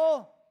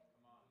people?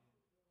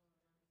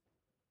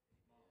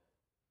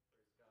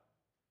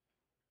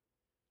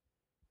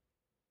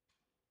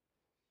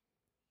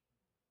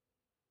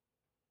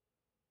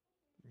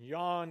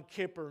 Yom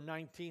Kippur,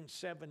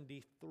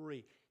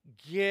 1973.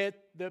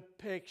 Get the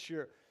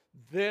picture.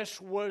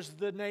 This was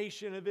the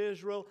nation of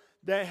Israel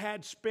that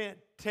had spent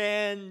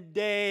 10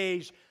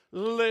 days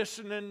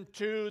listening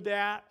to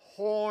that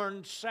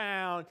horn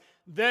sound,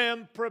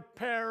 them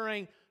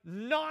preparing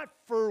not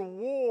for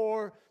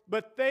war,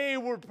 but they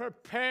were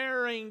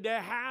preparing to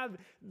have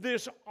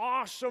this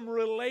awesome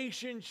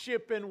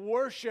relationship and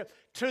worship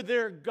to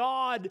their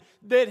God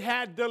that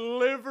had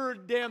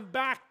delivered them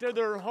back to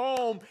their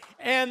home.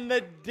 And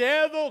the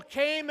devil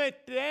came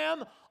at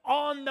them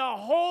on the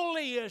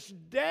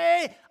holiest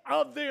day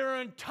of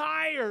their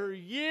entire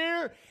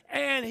year,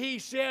 and he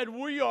said,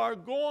 we are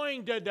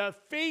going to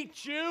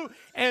defeat you,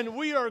 and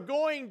we are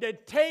going to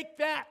take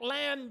that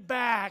land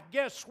back.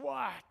 Guess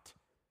what?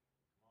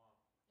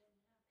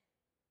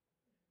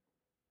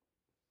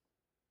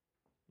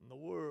 The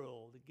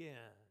world again,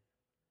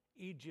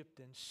 Egypt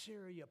and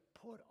Syria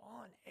put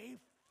on a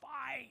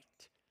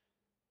fight.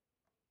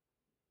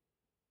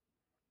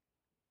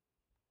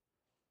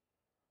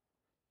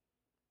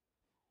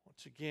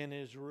 Once again,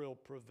 Israel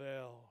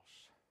prevails.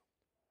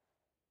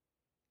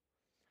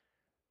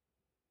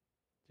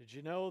 Did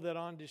you know that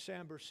on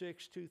December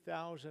 6,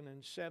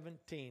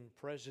 2017,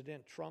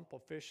 President Trump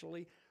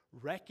officially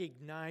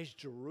recognized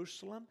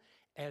Jerusalem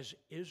as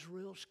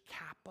Israel's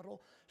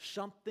capital,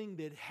 something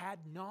that had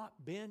not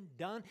been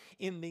done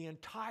in the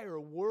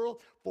entire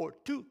world for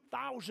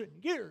 2,000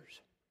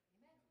 years?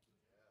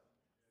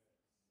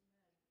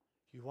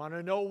 You want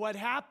to know what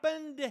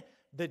happened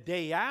the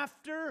day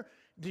after?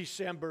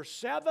 December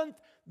 7th,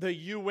 the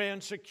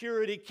UN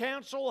Security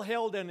Council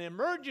held an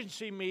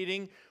emergency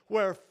meeting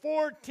where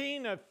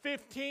 14 of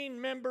 15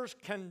 members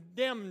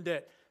condemned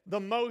it. The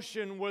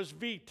motion was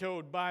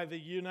vetoed by the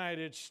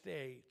United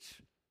States.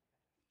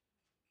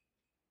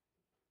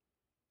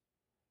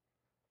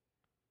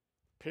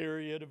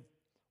 Period of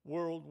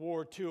World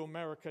War II,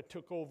 America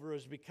took over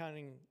as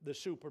becoming the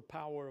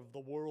superpower of the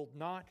world,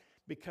 not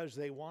because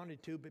they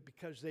wanted to, but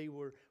because they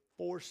were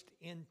forced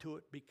into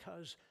it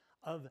because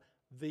of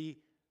the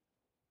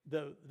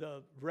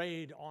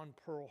raid on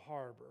Pearl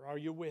Harbor. Are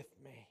you with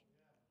me?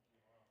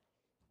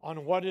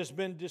 On what has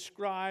been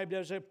described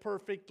as a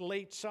perfect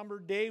late summer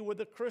day with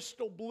a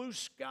crystal blue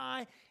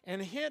sky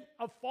and a hint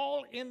of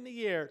fall in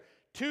the air,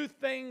 two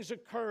things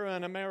occur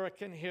in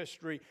American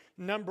history.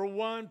 Number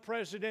one,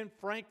 President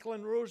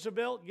Franklin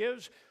Roosevelt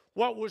gives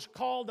what was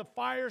called a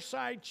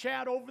fireside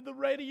chat over the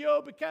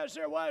radio because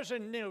there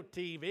wasn't no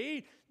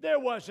TV, there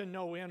wasn't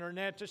no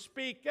internet to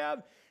speak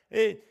of.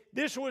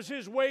 This was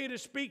his way to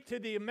speak to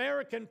the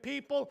American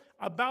people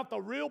about the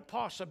real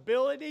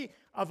possibility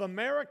of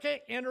America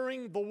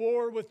entering the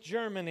war with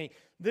Germany.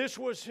 This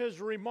was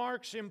his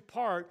remarks in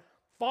part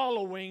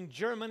following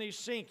Germany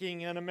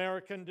sinking an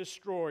American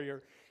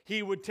destroyer.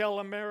 He would tell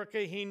America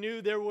he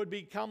knew there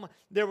would come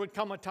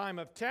a time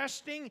of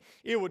testing.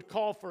 It would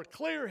call for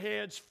clear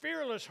heads,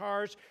 fearless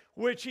hearts,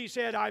 which he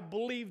said, I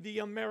believe the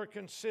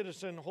American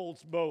citizen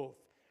holds both.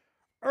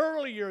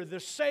 Earlier the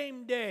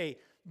same day,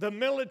 the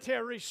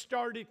military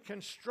started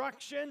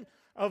construction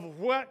of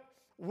what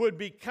would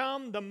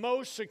become the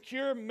most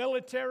secure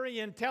military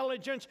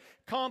intelligence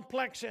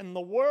complex in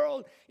the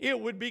world. It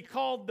would be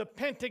called the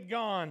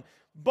Pentagon.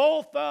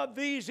 Both of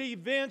these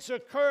events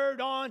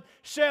occurred on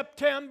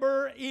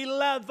September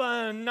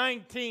 11,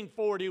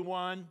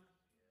 1941.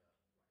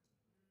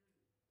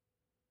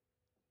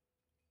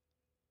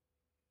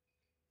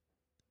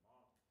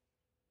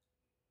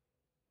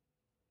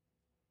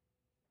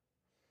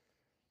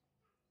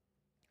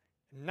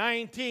 In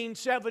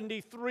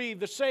 1973,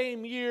 the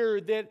same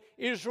year that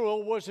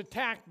Israel was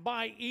attacked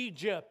by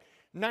Egypt,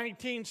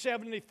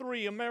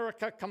 1973,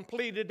 America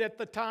completed at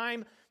the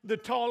time the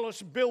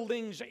tallest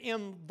buildings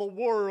in the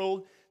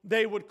world.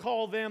 They would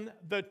call them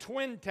the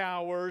Twin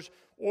Towers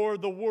or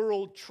the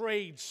World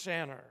Trade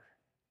Center.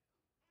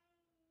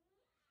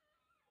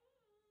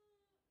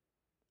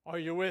 Are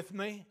you with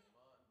me?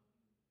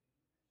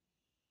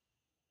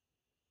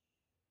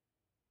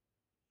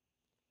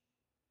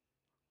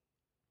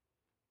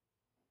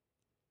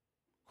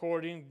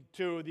 According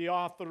to the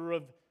author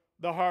of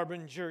The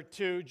Harbinger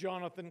 2,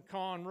 Jonathan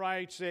Cahn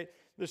writes that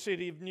the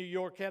city of New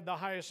York had the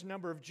highest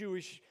number of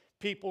Jewish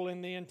people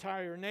in the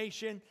entire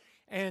nation.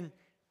 And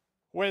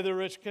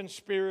whether it's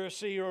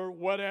conspiracy or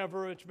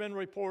whatever, it's been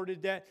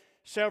reported that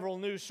several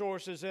news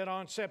sources that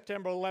on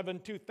September 11,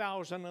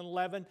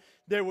 2011,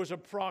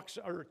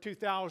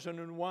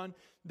 2001,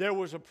 there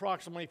was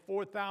approximately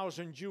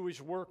 4,000 Jewish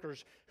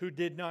workers who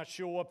did not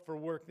show up for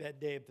work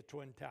that day at the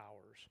Twin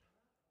Towers.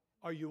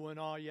 Are you in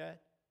awe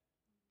yet?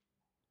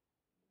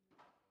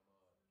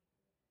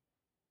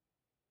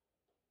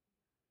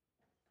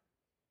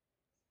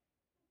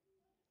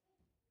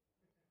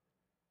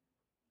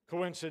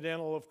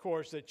 Coincidental, of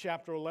course, that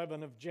chapter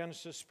 11 of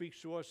Genesis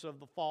speaks to us of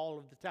the fall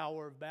of the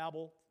Tower of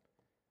Babel.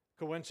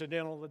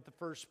 Coincidental that the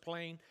first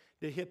plane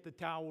to hit the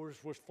towers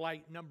was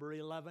flight number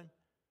 11?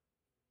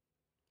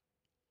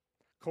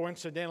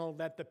 Coincidental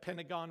that the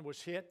Pentagon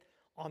was hit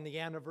on the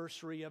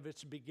anniversary of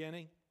its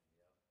beginning?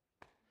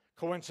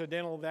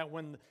 Coincidental that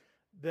when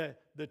the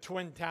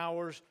Twin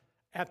Towers,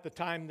 at the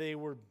time they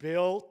were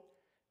built,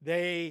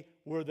 they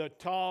were the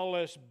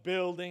tallest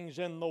buildings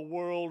in the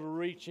world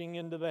reaching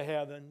into the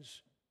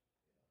heavens?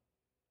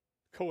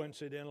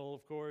 Coincidental,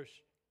 of course.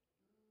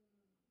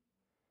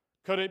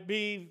 Could it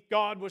be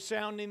God was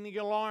sounding the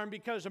alarm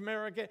because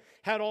America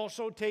had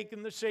also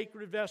taken the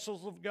sacred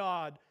vessels of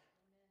God?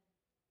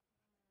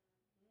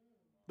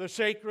 The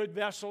sacred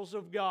vessels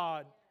of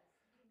God,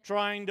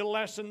 trying to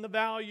lessen the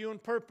value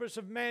and purpose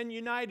of man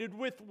united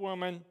with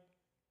woman.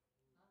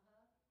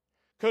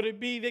 Could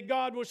it be that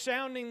God was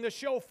sounding the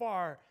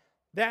shofar,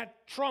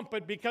 that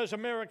trumpet, because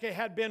America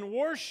had been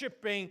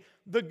worshiping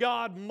the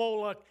god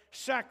Moloch,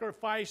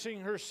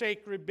 sacrificing her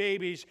sacred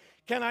babies?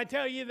 Can I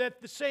tell you that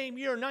the same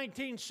year,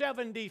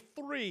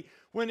 1973,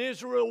 when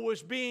Israel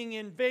was being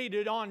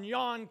invaded on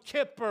Yom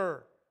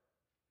Kippur,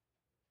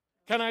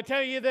 can I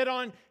tell you that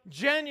on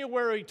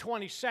January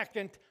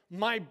 22nd,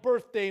 my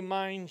birthday,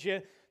 mind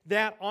you,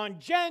 that on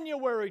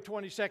January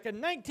 22nd,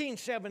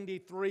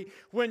 1973,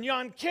 when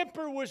Yom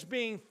Kippur was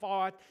being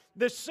fought,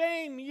 the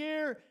same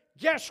year,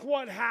 guess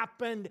what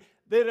happened?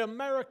 That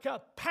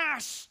America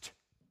passed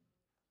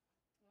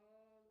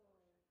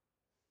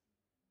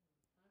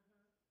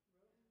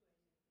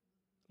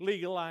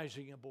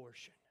legalizing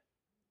abortion.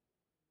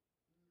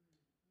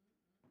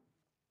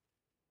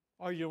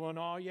 Are you in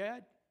awe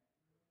yet?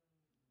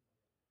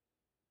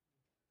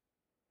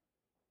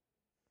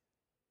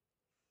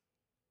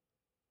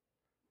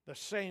 The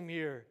same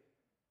year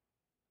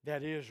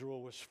that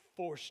Israel was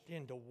forced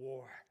into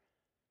war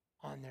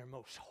on their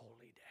most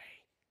holy day.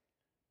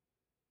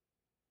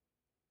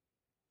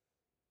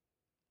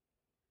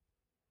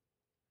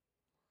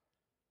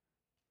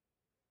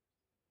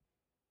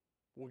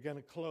 We're going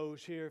to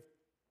close here. If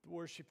the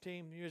worship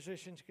team,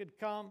 musicians could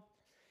come.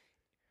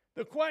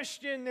 The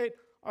question that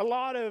a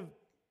lot of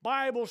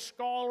Bible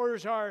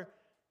scholars are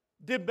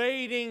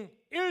debating,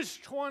 is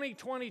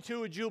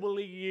 2022 a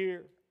Jubilee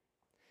year?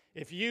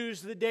 If you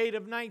use the date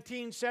of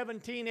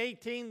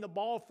 1917-18, the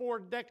Balfour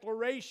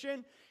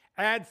Declaration,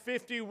 add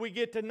 50, we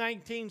get to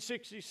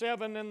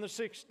 1967 and the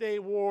Six-Day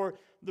War,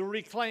 the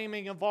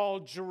reclaiming of all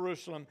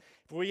Jerusalem.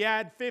 If we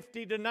add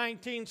 50 to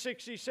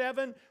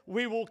 1967,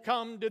 we will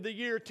come to the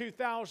year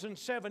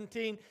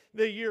 2017,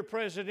 the year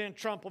President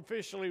Trump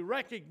officially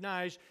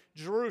recognized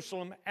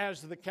Jerusalem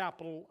as the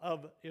capital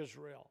of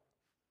Israel.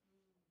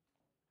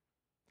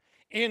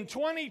 In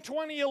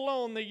 2020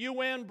 alone, the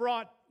UN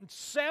brought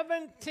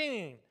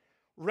 17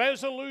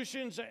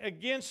 resolutions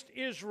against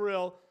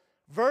Israel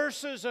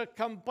versus a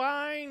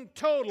combined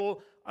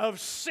total of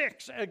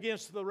 6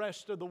 against the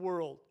rest of the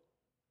world.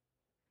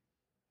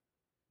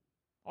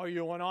 Are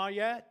you in awe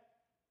yet?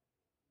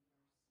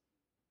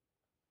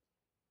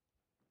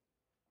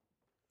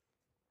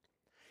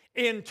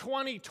 In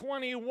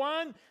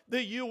 2021,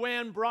 the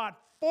UN brought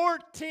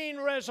 14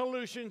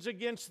 resolutions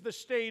against the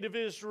state of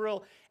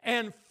Israel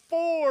and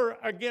 4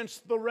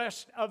 against the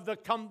rest of the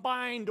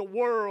combined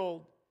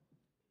world.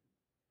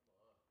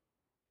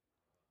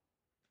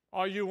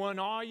 Are you in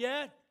awe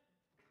yet?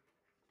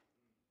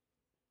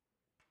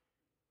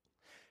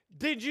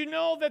 Did you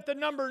know that the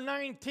number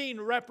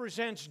 19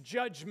 represents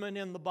judgment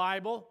in the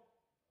Bible?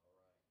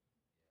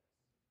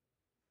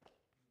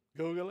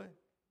 Google it.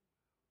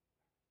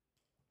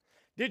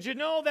 Did you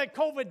know that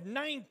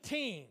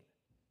COVID-19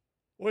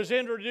 was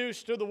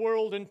introduced to the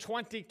world in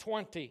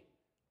 2020,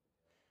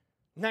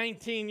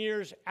 19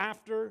 years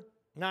after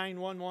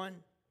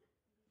 9/11?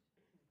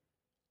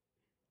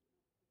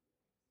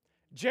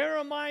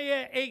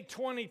 Jeremiah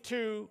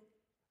 8:22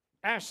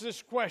 asked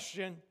this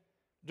question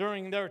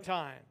during their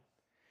time.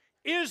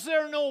 Is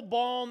there no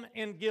balm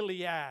in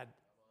Gilead?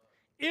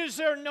 Is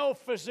there no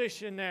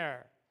physician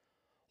there?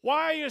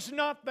 Why is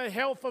not the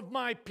health of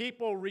my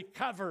people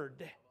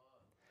recovered?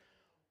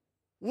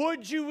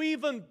 Would you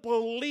even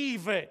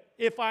believe it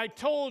if I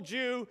told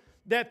you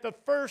that the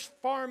first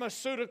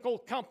pharmaceutical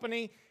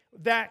company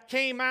that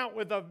came out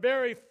with the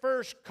very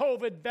first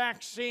COVID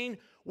vaccine,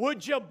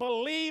 would you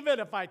believe it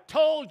if I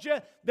told you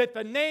that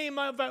the name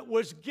of it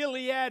was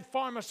Gilead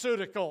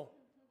Pharmaceutical?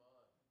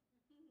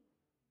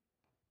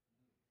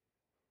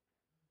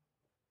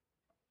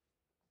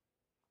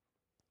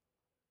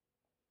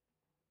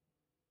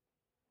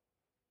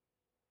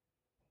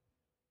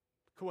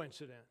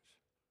 Coincidence.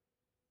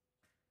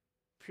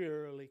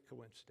 Purely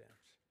coincidence.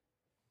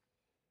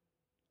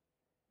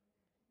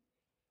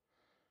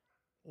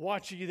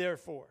 Watch ye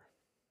therefore.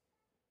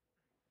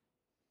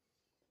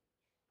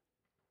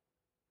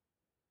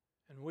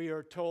 And we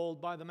are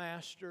told by the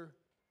Master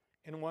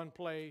in one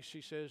place, he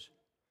says,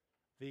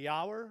 the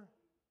hour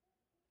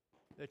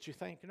that you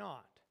think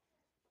not.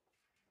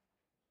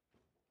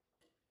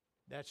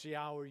 That's the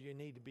hour you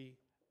need to be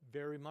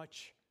very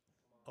much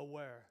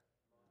aware.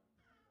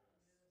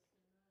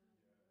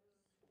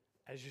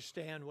 As you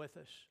stand with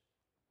us.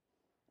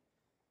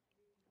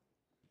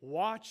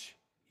 Watch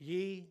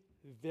ye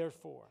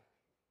therefore,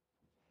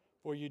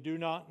 for you do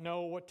not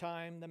know what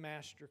time the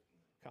Master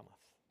cometh.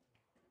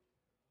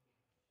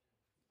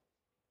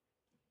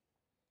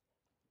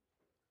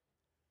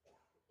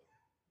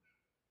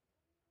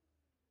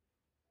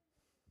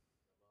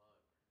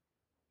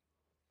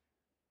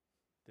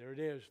 There it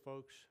is,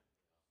 folks.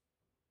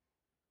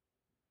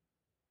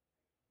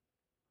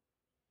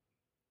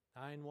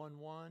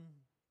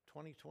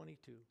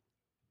 9/11/2022.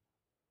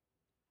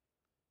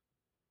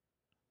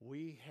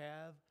 We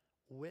have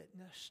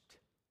witnessed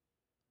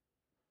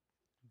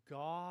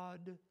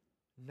God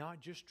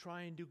not just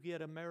trying to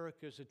get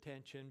America's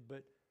attention,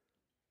 but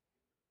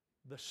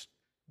the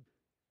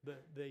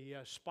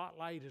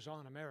spotlight is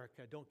on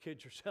America. Don't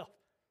kid yourself.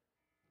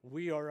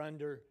 We are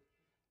under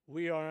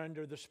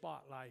the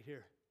spotlight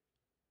here.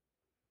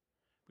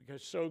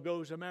 Because so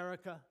goes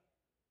America,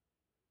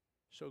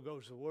 so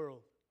goes the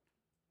world.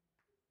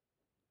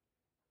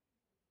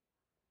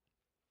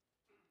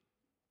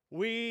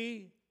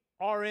 We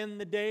are in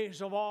the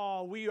days of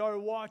awe. We are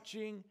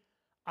watching.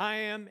 I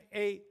am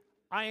a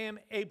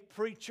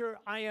preacher.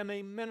 I am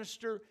a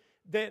minister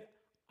that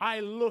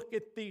I look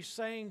at these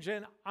things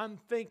and I'm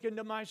thinking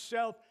to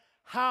myself,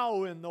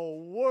 how in the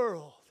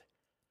world,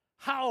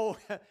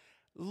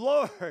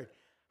 Lord,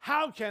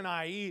 how can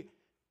I eat?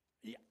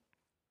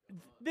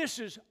 This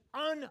is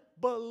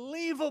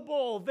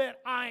unbelievable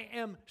that I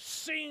am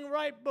seeing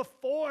right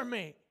before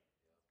me.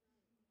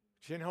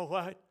 But you know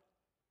what?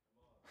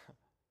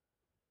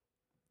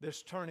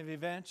 This turn of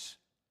events,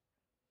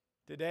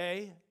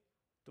 today,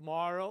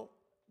 tomorrow,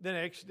 the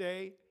next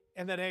day,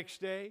 and the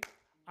next day,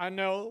 I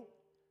know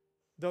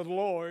the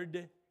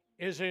Lord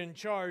is in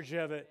charge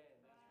of it.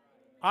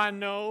 I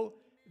know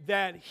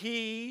that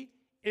He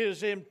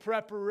is in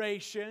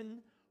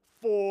preparation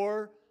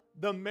for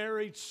the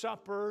marriage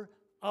supper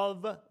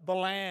of the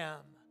Lamb.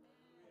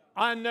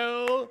 I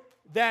know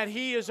that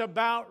He is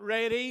about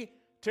ready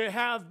to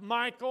have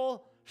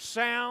Michael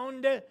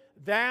sound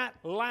that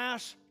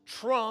last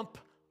trump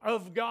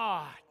of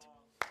God.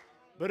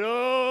 But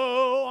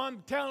oh,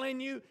 I'm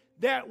telling you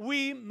that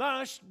we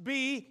must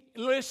be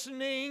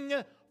listening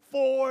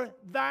for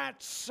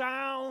that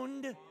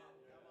sound.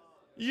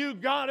 You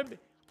got to be.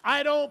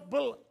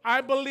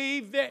 I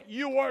believe that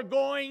you are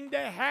going to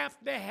have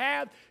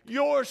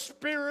your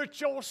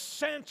spiritual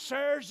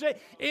sensors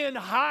in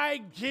high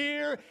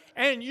gear,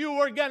 and you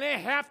are going to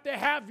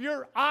have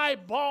your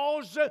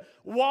eyeballs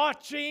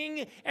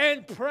watching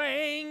and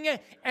praying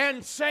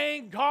and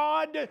saying,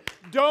 God,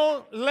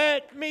 don't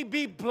let me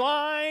be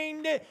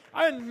blind.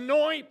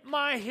 Anoint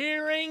my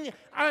hearing,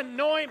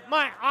 anoint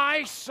my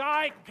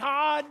eyesight,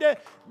 God,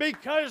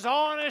 because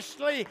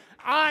honestly,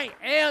 I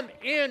am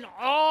in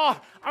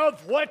awe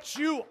of what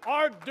you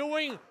are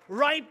doing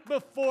right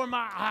before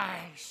my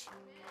eyes.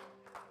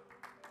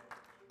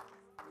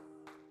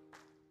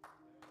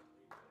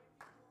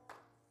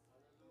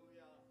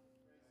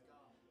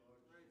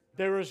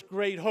 There is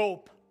great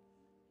hope.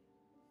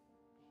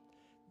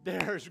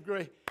 There's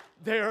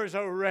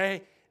a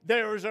ray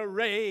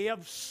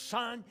of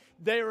sun.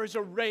 There is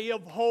a ray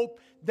of hope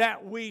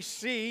that we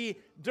see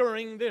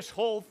during this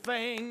whole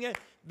thing.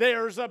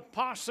 There's a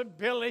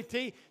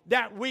possibility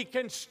that we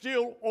can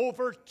still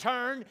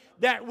overturn,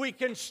 that we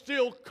can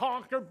still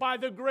conquer by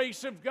the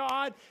grace of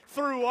God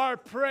through our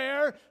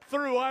prayer,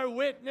 through our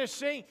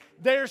witnessing.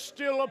 There's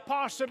still a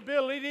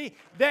possibility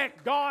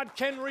that God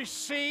can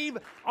receive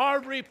our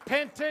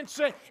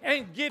repentance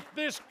and get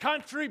this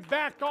country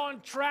back on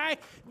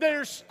track.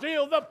 There's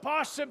still the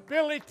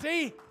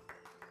possibility.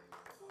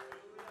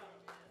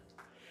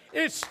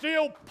 It's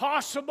still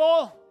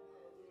possible.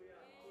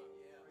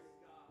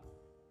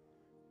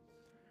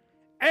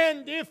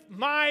 And if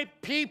my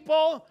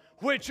people,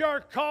 which are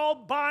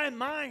called by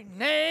my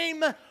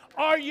name,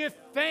 are you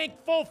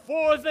thankful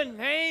for the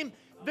name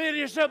that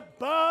is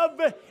above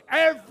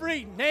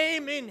every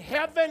name in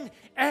heaven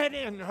and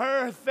in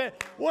earth?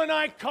 When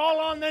I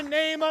call on the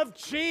name of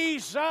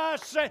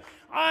Jesus,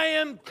 I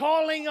am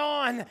calling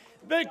on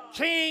the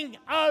King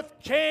of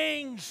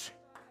Kings.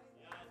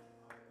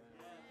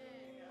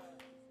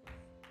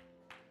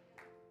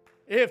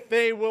 If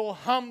they will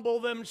humble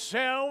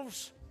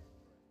themselves,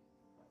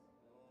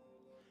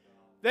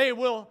 they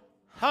will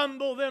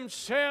humble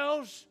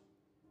themselves.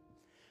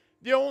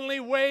 The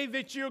only way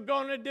that you're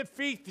going to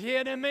defeat the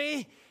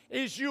enemy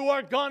is you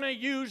are going to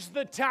use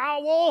the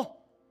towel.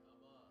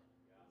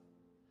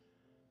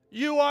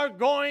 You are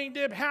going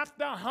to have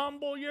to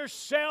humble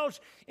yourselves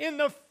in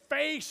the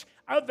face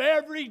of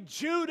every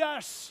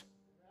Judas.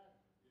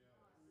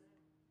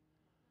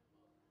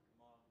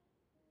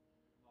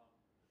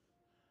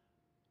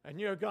 And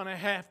you're going to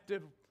have to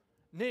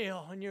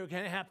kneel, and you're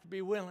going to have to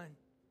be willing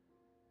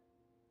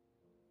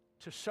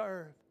to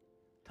serve,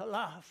 to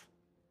love.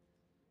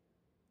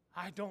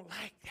 I don't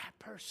like that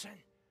person.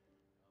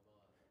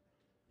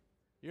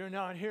 You're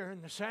not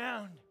hearing the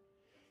sound.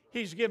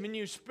 He's giving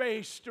you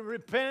space to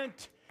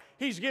repent.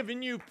 He's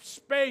giving you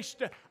space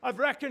of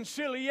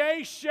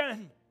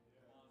reconciliation.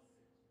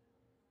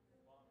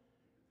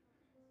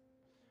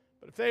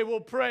 But If they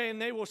will pray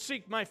and they will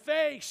seek my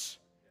face,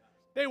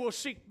 they will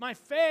seek my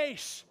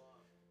face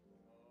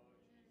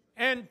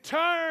and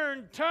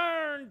turn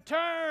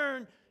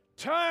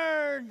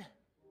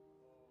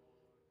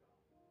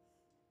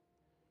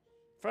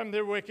from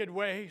their wicked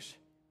ways,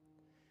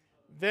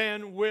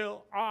 then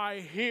will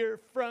I hear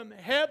from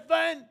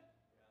heaven,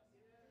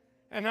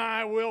 and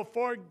I will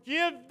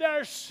forgive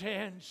their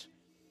sins,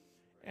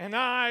 and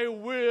I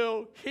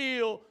will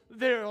heal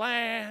their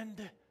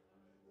land.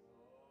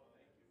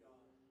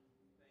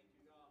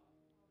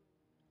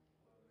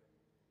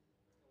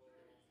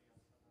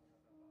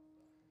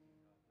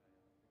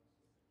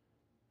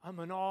 I'm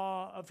in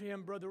awe of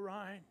Him, Brother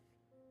Ryan.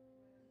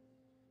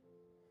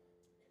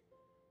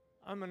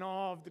 I'm in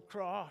awe of the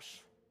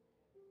cross.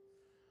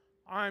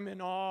 I'm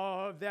in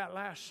awe of that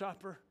Last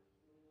Supper.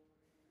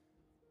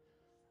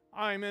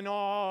 I'm in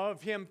awe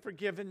of Him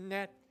forgiving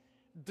that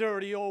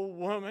dirty old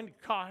woman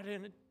caught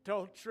in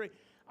adultery.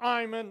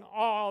 I'm in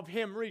awe of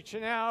Him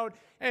reaching out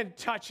and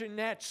touching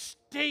that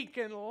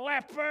stinking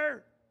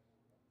leper.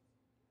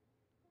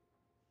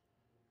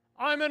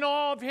 I'm in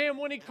awe of Him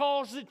when He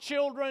calls the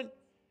children.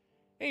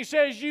 He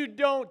says, you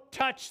don't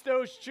touch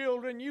those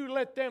children. You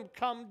let them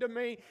come to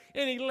me.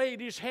 And He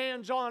laid His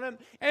hands on them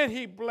and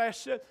He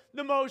blessed them.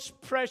 The most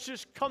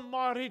precious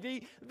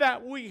commodity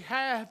that we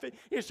have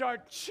is our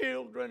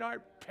children,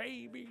 our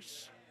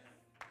babies.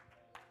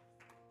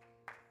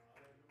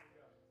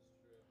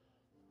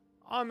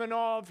 I'm in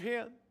awe of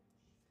Him.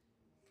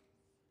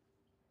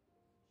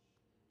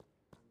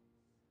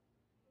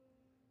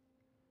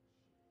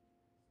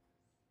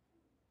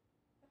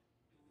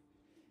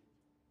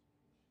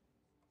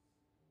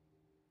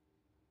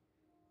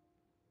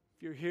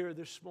 If you're here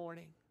this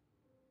morning,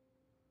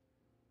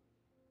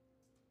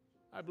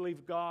 I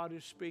believe God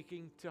is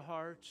speaking to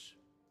hearts.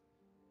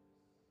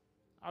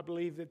 I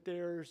believe that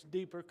there's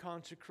deeper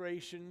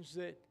consecrations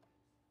that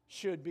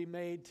should be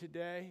made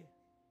today.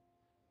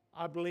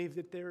 I believe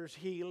that there's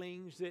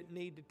healings that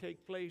need to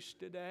take place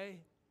today.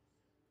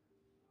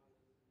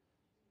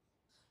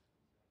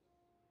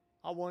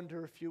 I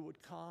wonder if you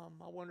would come.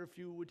 I wonder if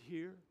you would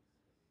hear.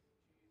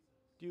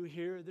 Do you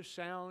hear the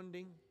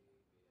sounding?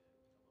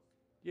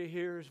 Do you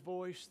hear His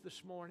voice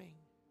this morning?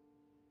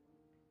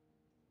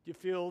 Do you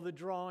feel the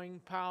drawing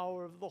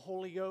power of the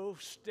Holy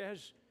Ghost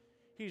as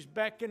He's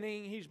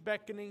beckoning? He's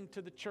beckoning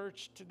to the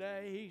church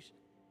today.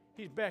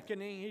 He's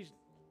beckoning.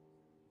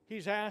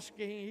 He's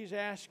asking.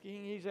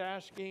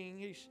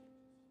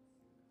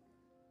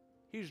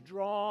 He's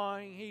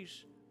drawing.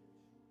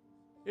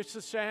 It's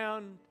the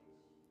sound.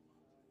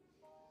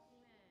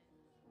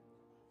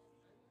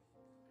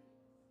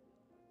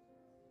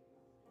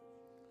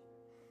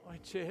 Oh,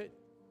 that's it.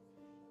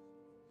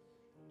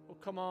 Well,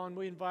 come on,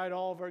 we invite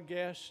all of our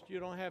guests. You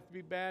don't have to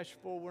be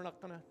bashful.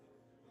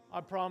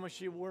 I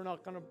promise you, we're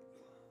not going to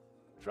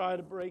try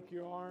to break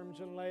your arms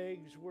and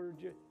legs.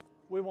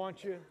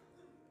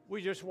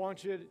 We just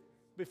want you,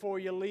 before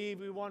you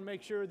leave, we want to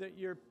make sure that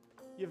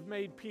you've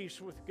made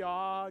peace with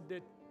God,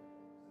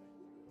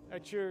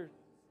 that you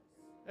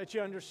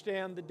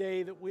understand the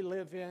day that we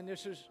live in.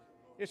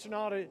 It's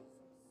not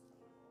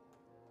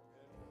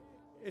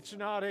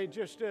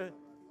just a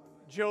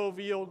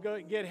jovial,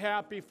 get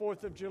happy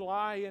 4th of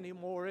July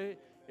anymore.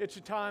 It's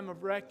a time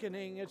of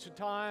reckoning. It's a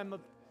time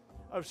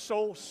of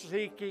soul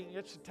seeking.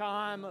 It's a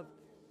time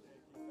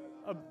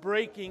of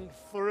breaking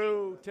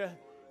through to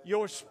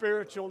your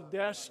spiritual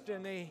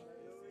destiny.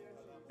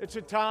 It's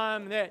a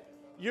time that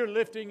you're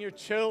lifting your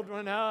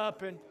children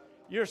up and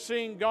you're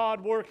seeing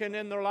God working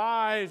in their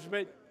lives,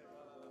 but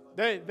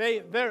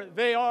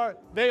they are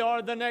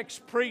the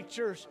next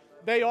preachers.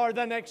 They are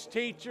the next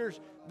teachers.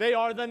 They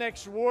are the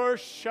next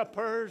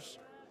worshipers.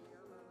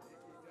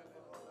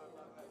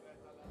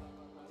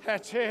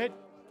 That's it.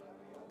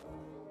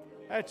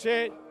 That's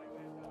it.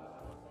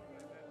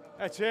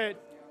 That's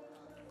it.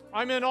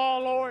 I'm in awe,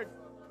 Lord.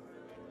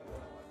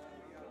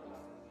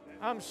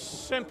 I'm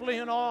simply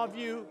in awe of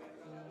you.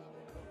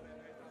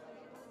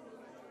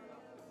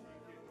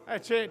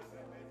 That's it.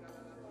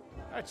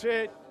 That's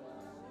it.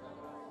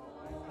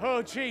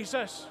 Oh,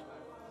 Jesus.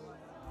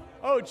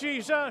 Oh,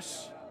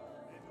 Jesus.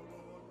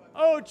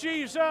 Oh,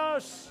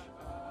 Jesus.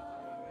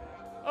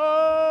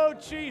 Oh,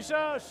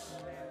 Jesus.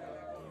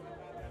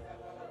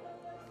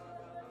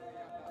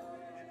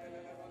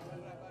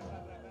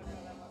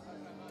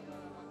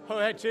 Oh,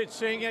 that's it.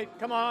 Sing it.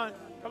 Come on.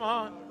 Come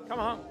on. Come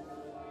on.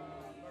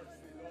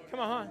 Come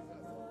on.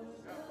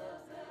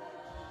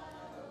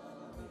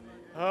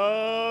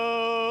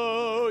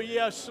 Oh,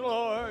 yes,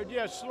 Lord.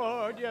 Yes,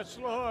 Lord. Yes,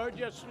 Lord.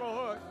 Yes,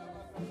 Lord.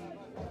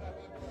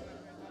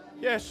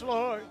 Yes,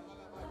 Lord.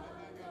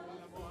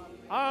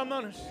 I'm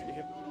going to see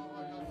Him.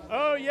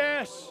 Oh,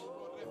 yes.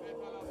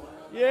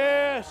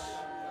 Yes.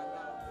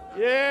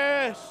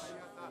 Yes.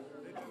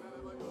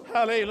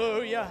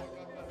 Hallelujah.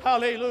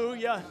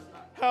 Hallelujah.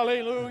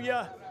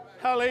 Hallelujah.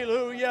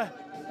 Hallelujah.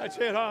 That's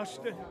it,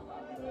 Austin.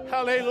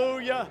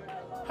 Hallelujah.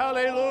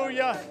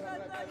 Hallelujah.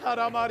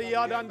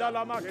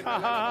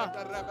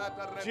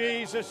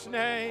 Jesus'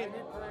 name.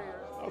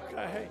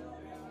 Okay.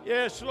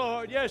 Yes,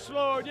 Lord. Yes,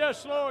 Lord.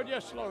 Yes, Lord.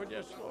 Yes, Lord.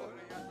 Yes, Lord.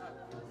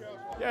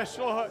 Yes,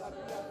 Lord.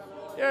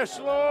 Yes,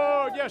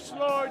 Lord. Yes,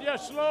 Lord.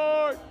 Yes,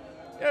 Lord.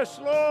 Yes,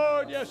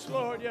 Lord. Yes, Lord.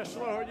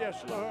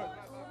 Yes, Lord.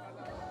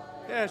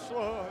 Yes,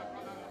 Lord.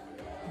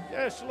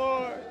 Yes, Lord. Yes,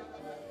 Lord.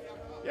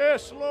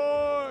 Yes,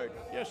 Lord.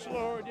 Yes,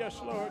 Lord.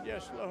 Yes, Lord.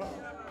 Yes, Lord.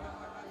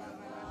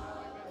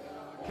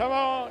 Come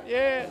on.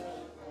 Yes.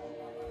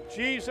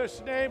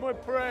 Jesus' name we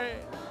pray.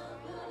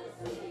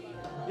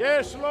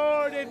 Yes,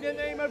 Lord, in the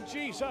name of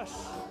Jesus.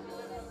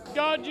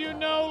 God, you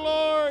know,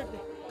 Lord.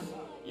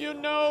 You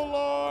know,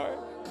 Lord.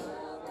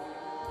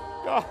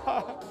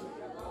 God,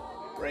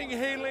 bring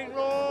healing,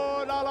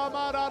 Lord.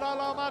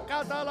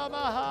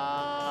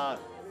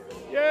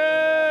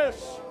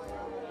 Yes.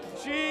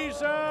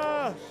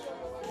 Jesus.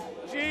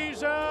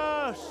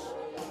 Jesus.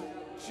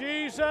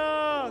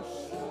 Jesus.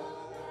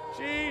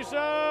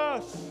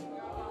 Jesus.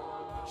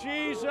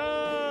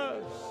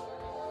 Jesus.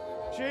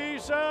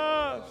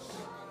 Jesus.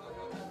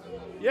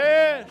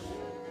 Yes.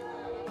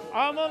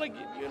 I'm going to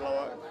give you,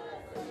 Lord.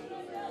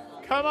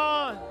 Come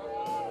on.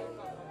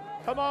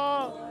 Come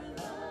on.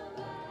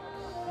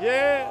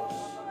 Yes.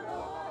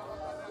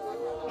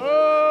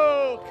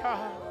 Oh,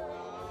 God.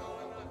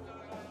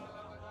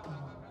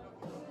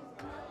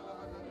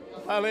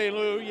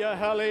 Hallelujah,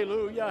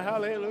 hallelujah,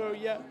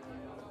 hallelujah.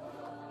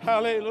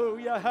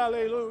 Hallelujah,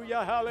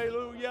 hallelujah,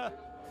 hallelujah.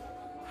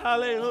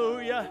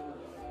 Hallelujah,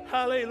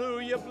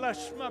 hallelujah.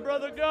 Bless my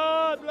brother,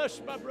 God. Bless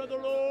my brother,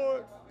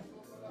 Lord.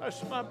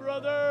 Bless my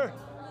brother.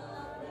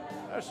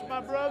 Bless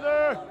my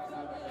brother.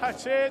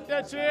 That's it,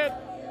 that's it.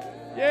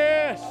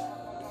 Yes.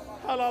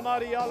 In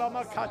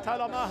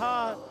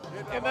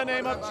the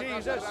name of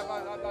Jesus.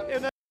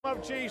 In the name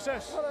of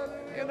Jesus.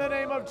 In the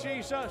name of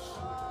Jesus.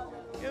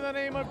 In the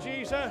name of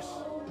Jesus.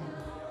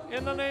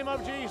 In the name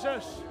of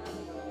Jesus.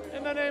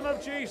 In the name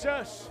of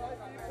Jesus.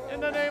 In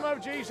the name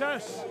of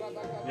Jesus.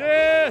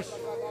 Yes.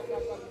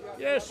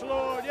 Yes,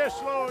 Lord. Yes,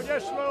 Lord.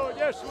 Yes, Lord.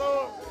 Yes,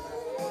 Lord.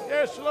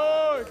 Yes,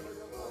 Lord.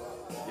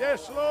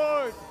 Yes,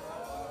 Lord.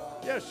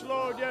 Yes,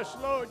 Lord. Yes,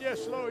 Lord.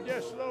 Yes, Lord.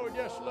 Yes, Lord.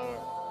 Yes, Lord.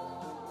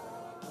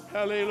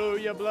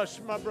 Hallelujah. Bless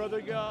my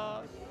brother,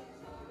 God.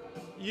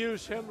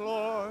 Use him,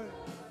 Lord.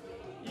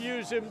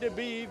 Use him to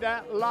be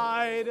that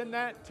light and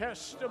that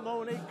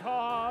testimony,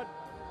 God.